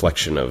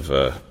reflection of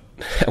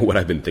what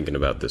I've been thinking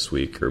about this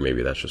week, or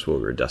maybe that's just what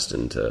we were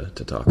destined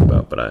to talk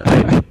about. But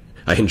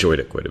I enjoyed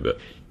it quite a bit.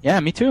 Yeah,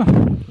 me too.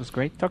 It was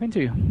great talking to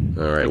you.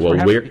 All right. Well,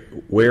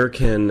 where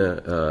can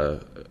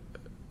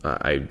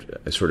I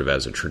sort of,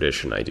 as a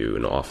tradition, I do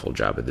an awful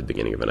job at the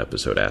beginning of an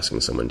episode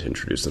asking someone to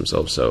introduce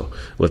themselves. So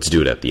let's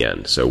do it at the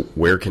end. So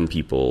where can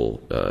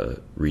people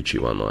reach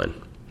you online?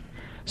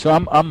 So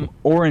I'm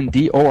Oren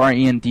D,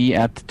 O-R-E-N-D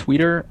at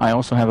Twitter. I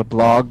also have a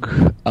blog,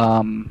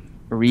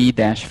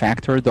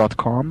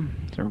 re-factor.com,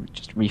 so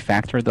just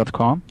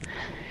refactor.com.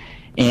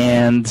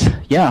 And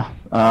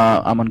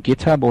I'm on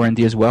GitHub, Oren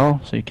D as well,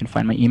 so you can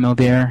find my email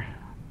there.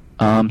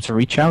 So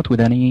reach out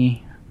with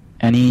any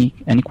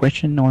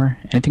question or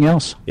anything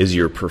else. Is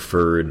your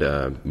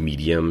preferred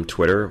medium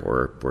Twitter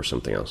or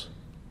something else?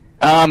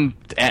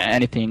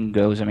 Anything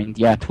goes. I mean,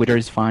 Twitter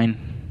is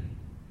fine.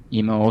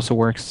 Email also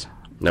works.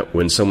 Now,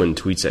 when someone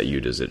tweets at you,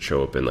 does it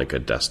show up in like a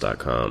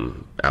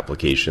desk.com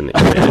application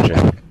that you're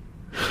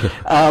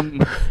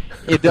managing?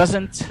 It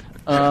doesn't.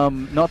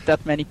 Not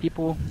that many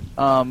people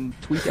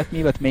tweet at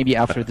me, but maybe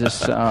after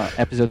this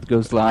episode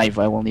goes live,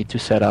 I will need to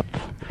set up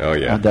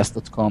a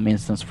desk.com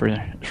instance for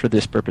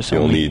this purpose.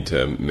 You'll need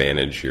to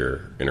manage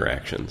your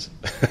interactions.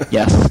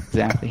 Yes,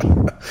 exactly.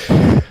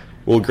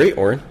 Well, great,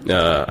 Oren.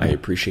 I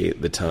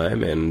appreciate the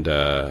time, and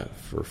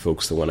for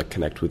folks that want to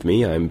connect with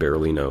me, I'm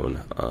Barely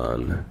Known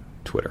on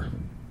Twitter.